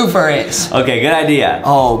next oofer is. Okay, good idea.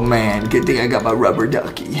 Oh man, good thing I got my rubber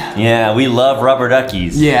ducky. Yeah, we love rubber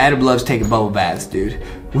duckies. Yeah, Adam loves taking bubble baths, dude.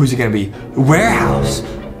 Who's it gonna be? Warehouse.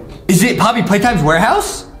 Is it Poppy Playtime's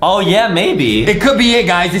warehouse? Oh yeah, maybe. It could be it,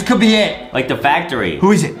 guys. This could be it. Like the factory.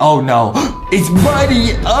 Who is it? Oh no, it's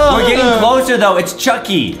Buddy. We're getting closer though. It's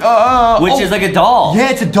Chucky, which is like a doll. Yeah,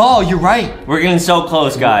 it's a doll. You're right. We're getting so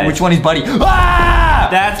close, guys. Which one is Buddy? Ah!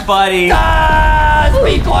 That's Buddy. Ah!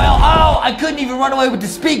 Speed coil. Oh, I couldn't even run away with the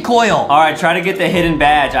speed coil. All right, try to get the hidden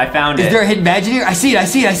badge. I found it. Is there a hidden badge in here? I see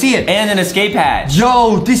it. And an escape hatch.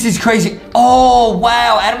 Yo, this is crazy. Oh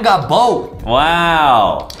wow, Adam got both.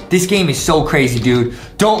 Wow. This game is so crazy, dude.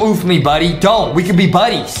 Don't oof me, buddy. Don't. We can be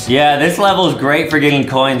buddies. Yeah, this level is great for getting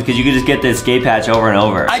coins because you can just get the escape hatch over and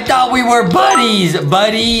over. I thought we were buddies,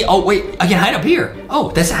 buddy. Oh, wait. I can hide up here.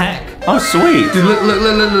 Oh, that's a hack. Oh, sweet. Dude,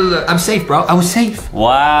 look. I'm safe, bro. I was safe.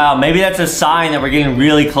 Wow, maybe that's a sign that we're getting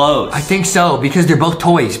really close. I think so, because they're both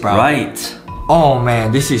toys, bro. Right. Oh,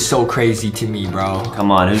 man. This is so crazy to me, bro.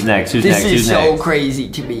 Come on, who's next? Who's next? This is so crazy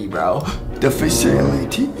to me, bro. The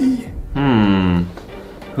facility.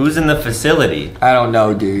 Who's in the facility? I don't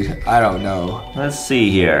know, dude. I don't know. Let's see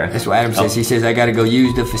here. That's what Adam says. He says, I gotta go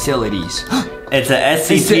use the facilities. It's a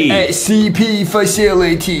SCP. It's a SCP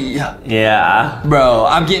facility. Yeah. Bro,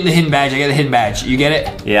 I'm getting the hidden badge. I got the hidden badge. You get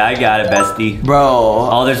it? Yeah, I got it, bestie. Bro.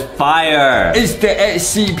 Oh, there's fire. It's the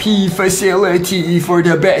SCP facility for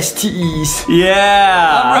the besties.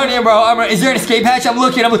 Yeah. I'm running, bro. I'm running. Is there an escape hatch? I'm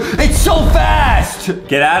looking. It's so fast.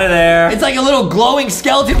 Get out of there. It's like a little glowing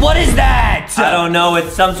skeleton. What is that? I don't know.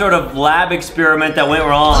 It's some sort of lab experiment that went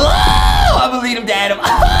wrong. Oh, I'm gonna lead him to Adam.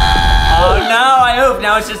 Oh no, I hope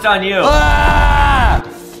now it's just on you. Ah!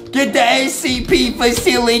 Get the SCP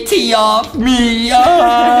facility off me.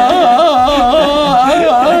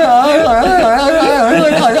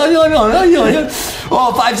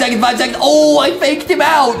 Oh, 5 seconds, 5 seconds. Oh, I faked him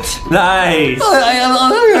out. Nice.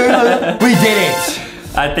 We did it.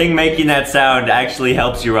 I think making that sound actually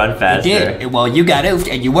helps you run faster. It did. Well, you got oofed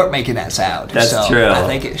and you weren't making that sound. That's so true. I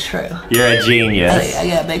think it's true. You're a genius. I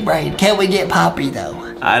got a big brain. Can we get Poppy, though?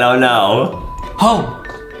 I don't know. Home.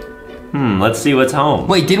 Let's see what's home.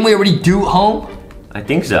 Wait, didn't we already do home? I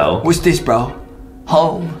think so. What's this, bro?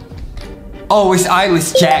 Home. Oh, it's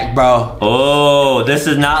Eyeless Jack, bro. Oh, this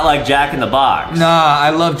is not like Jack in the Box. Nah, I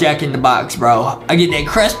love Jack in the Box, bro. I get that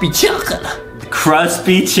crispy chicken.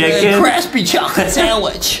 Crispy chicken? The crispy chicken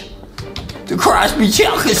sandwich. The crispy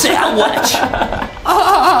chicken sandwich.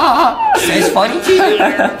 That's funny to you.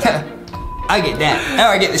 I get that. Now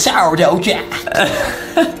I get the sourdough Jack.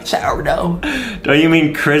 Sourdough. Don't you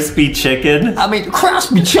mean crispy chicken? I mean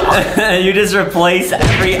crispy chicken. You just replace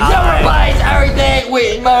every You eye. replace everything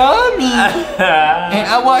with mommy. And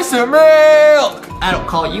I want some milk. I don't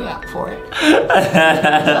call you out for it.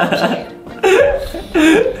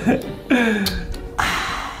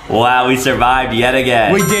 Wow, we survived yet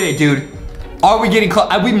again. We did it, dude. Are we getting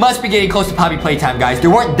close? We must be getting close to Poppy Playtime, guys.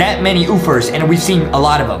 There weren't that many oofers, and we've seen a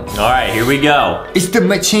lot of them. All right, here we go. It's the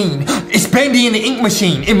machine. It's Bendy in the ink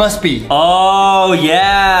machine. It must be. Oh,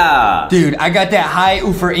 yeah. Dude, I got that high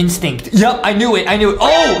oofer instinct. Yup, I knew it.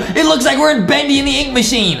 Oh, it looks like we're in Bendy in the ink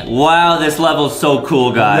machine. Wow, this level's so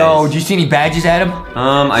cool, guys. Yo, do you see any badges, Adam?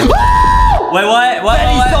 Wait, what?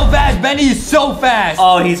 Bendy's so fast. Bendy is so fast.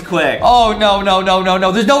 Oh, he's quick. Oh, no.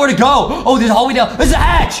 There's nowhere to go. Oh, there's a hallway down. There's a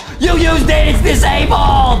hatch. You used it. It's disabled.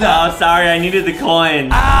 Oh, sorry. I needed the coin.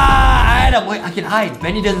 Adam. Wait, I can hide.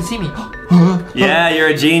 Bendy doesn't see me. Yeah, you're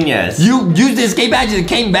a genius. You used the escape badges and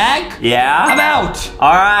came back? Yeah? I'm out.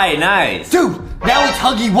 All right, nice. Dude, now it's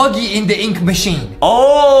Huggy Wuggy in the ink machine.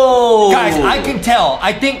 Oh! Guys, I can tell.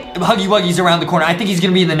 I think Huggy Wuggy's around the corner. I think he's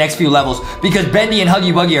gonna be in the next few levels because Bendy and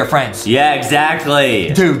Huggy Wuggy are friends. Yeah,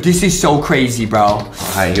 exactly. Dude, this is so crazy, bro. All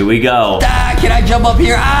right, here we go. Can I jump up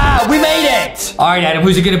here? We made it. All right, Adam,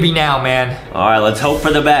 who's it gonna be now, man? All right, let's hope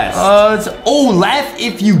for the best. Laugh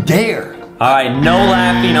if you dare. All right, no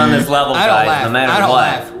laughing on this level, guys, I don't laugh. no matter I don't what.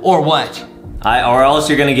 laugh. Or what? Or else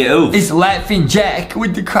you're gonna get oofed. It's Laughing Jack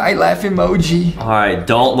with the cry laugh emoji. All right,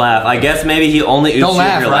 don't laugh. I guess maybe he only oofs you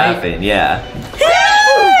if you're laughing. Yeah.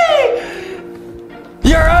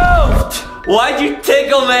 You're oofed! Why'd you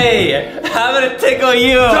tickle me? I'm gonna tickle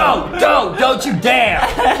you. Don't you dare!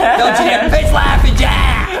 Don't you dare! It's Laughing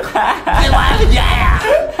Jack! It's Laughing Jack!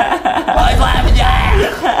 Oh, it's Laughing Jack!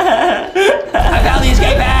 I found the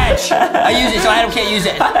escape hatch. I use it so Adam can't use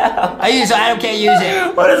it. I use it so Adam can't use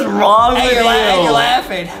it. What is wrong with you? Hey, you're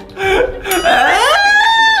laughing.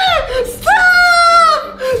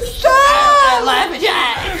 Stop! Laughing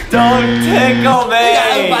Jack. Don't tickle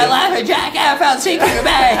me. My laughing Jack. I found a secret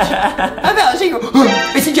badge. I found a secret.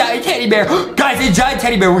 It's a giant teddy bear. Guys, it's a giant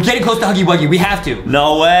teddy bear. We're getting close to Huggy Wuggy. We have to.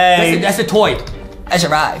 No way. That's a toy. I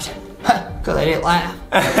survived. Because I didn't laugh.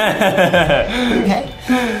 Okay.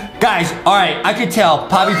 Guys, alright, I could tell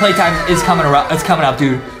Poppy Playtime is coming up. It's coming up,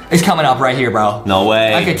 dude. It's coming up right here, bro. No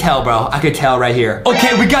way. I could tell, bro. I could tell right here.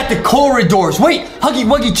 Okay, we got the corridors. Wait, Huggy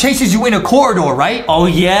Wuggy chases you in a corridor, right? Oh,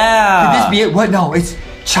 yeah. Could this be it? What? No, it's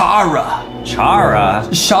Chara. Chara?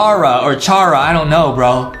 Shara or Chara. I don't know,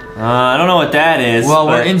 bro. I don't know what that is. Well,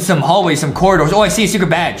 we're in some hallways, some corridors. Oh, I see a secret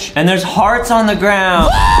badge. And there's hearts on the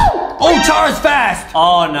ground. Oh, Chara's fast.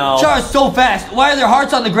 Oh, no. Chara's so fast. Why are there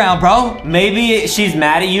hearts on the ground, bro? Maybe she's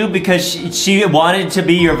mad at you because she wanted to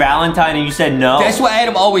be your Valentine and you said no. That's what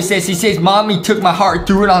Adam always says. He says, Mommy took my heart,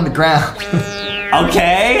 threw it on the ground.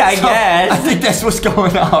 Okay, I guess. I think that's what's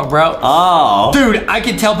going on, bro. Oh. Dude, I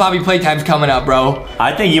can tell Poppy Playtime's coming up, bro.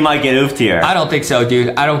 I think you might get oofed here. I don't think so,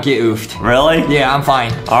 dude. I don't get oofed. Really? Yeah, I'm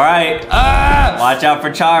fine. All right. Watch out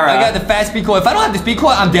for Chara. I got the fast speed coil. If I don't have the speed coil,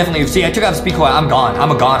 I'm definitely oofed. See, I took out the speed coil. I'm gone.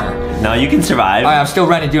 I'm a goner. No, you can survive. All right, I'm still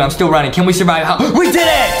running, dude. I'm still running. Can we survive? We did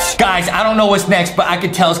it! Guys, I don't know what's next, but I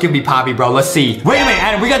can tell it's gonna be Poppy, bro. Let's see. Wait a minute,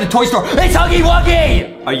 Adam. We got the toy store. It's Huggy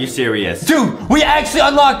Wuggy! Are you serious? Dude, we actually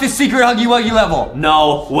unlocked the secret Huggy Wuggy level.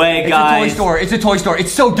 No way, guys. It's a toy store. It's a toy store.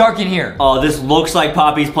 It's so dark in here. Oh, this looks like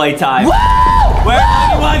Poppy's playtime. Woo! Where's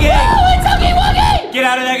Huggy Wuggy? Oh, it's Huggy Wuggy! Get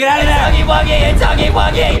out of there, get out of there! Huggy Wuggy, it's Huggy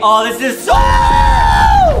Wuggy! Oh, this is so...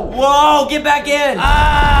 Whoa, get back in!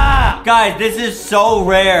 Guys, this is so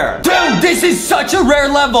rare. Dude, this is such a rare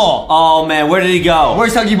level. Oh, man, where did he go?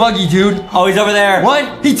 Where's Huggy Wuggy, dude? Oh, he's over there.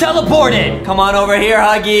 What? He teleported. Come on over here,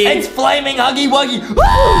 Huggy. It's flaming Huggy Wuggy.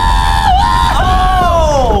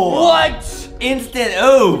 Oh! What? Instant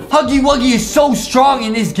oof. Huggy Wuggy is so strong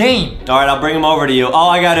in this game. All right, I'll bring him over to you. Oh,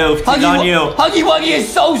 I got oof. He's on you. Huggy Wuggy is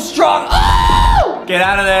so strong. Oh! Get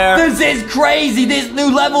out of there. This is crazy. This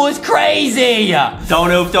new level is crazy.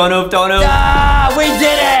 Don't oof, don't oof, don't oof. Ah, we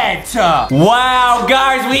did it. Wow,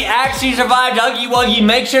 guys, we actually survived Huggy Wuggy.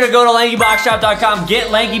 Make sure to go to LankyBoxShop.com, get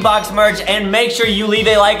LankyBox merch, and make sure you leave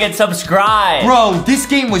a like and subscribe. Bro, this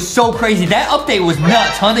game was so crazy. That update was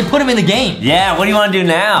nuts, huh? They put him in the game. Yeah, what do you want to do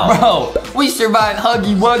now? Bro, we survived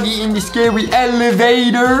Huggy Wuggy in the scary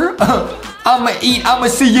elevator. I'ma eat, I'ma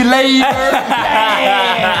see you later.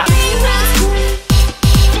 Yeah.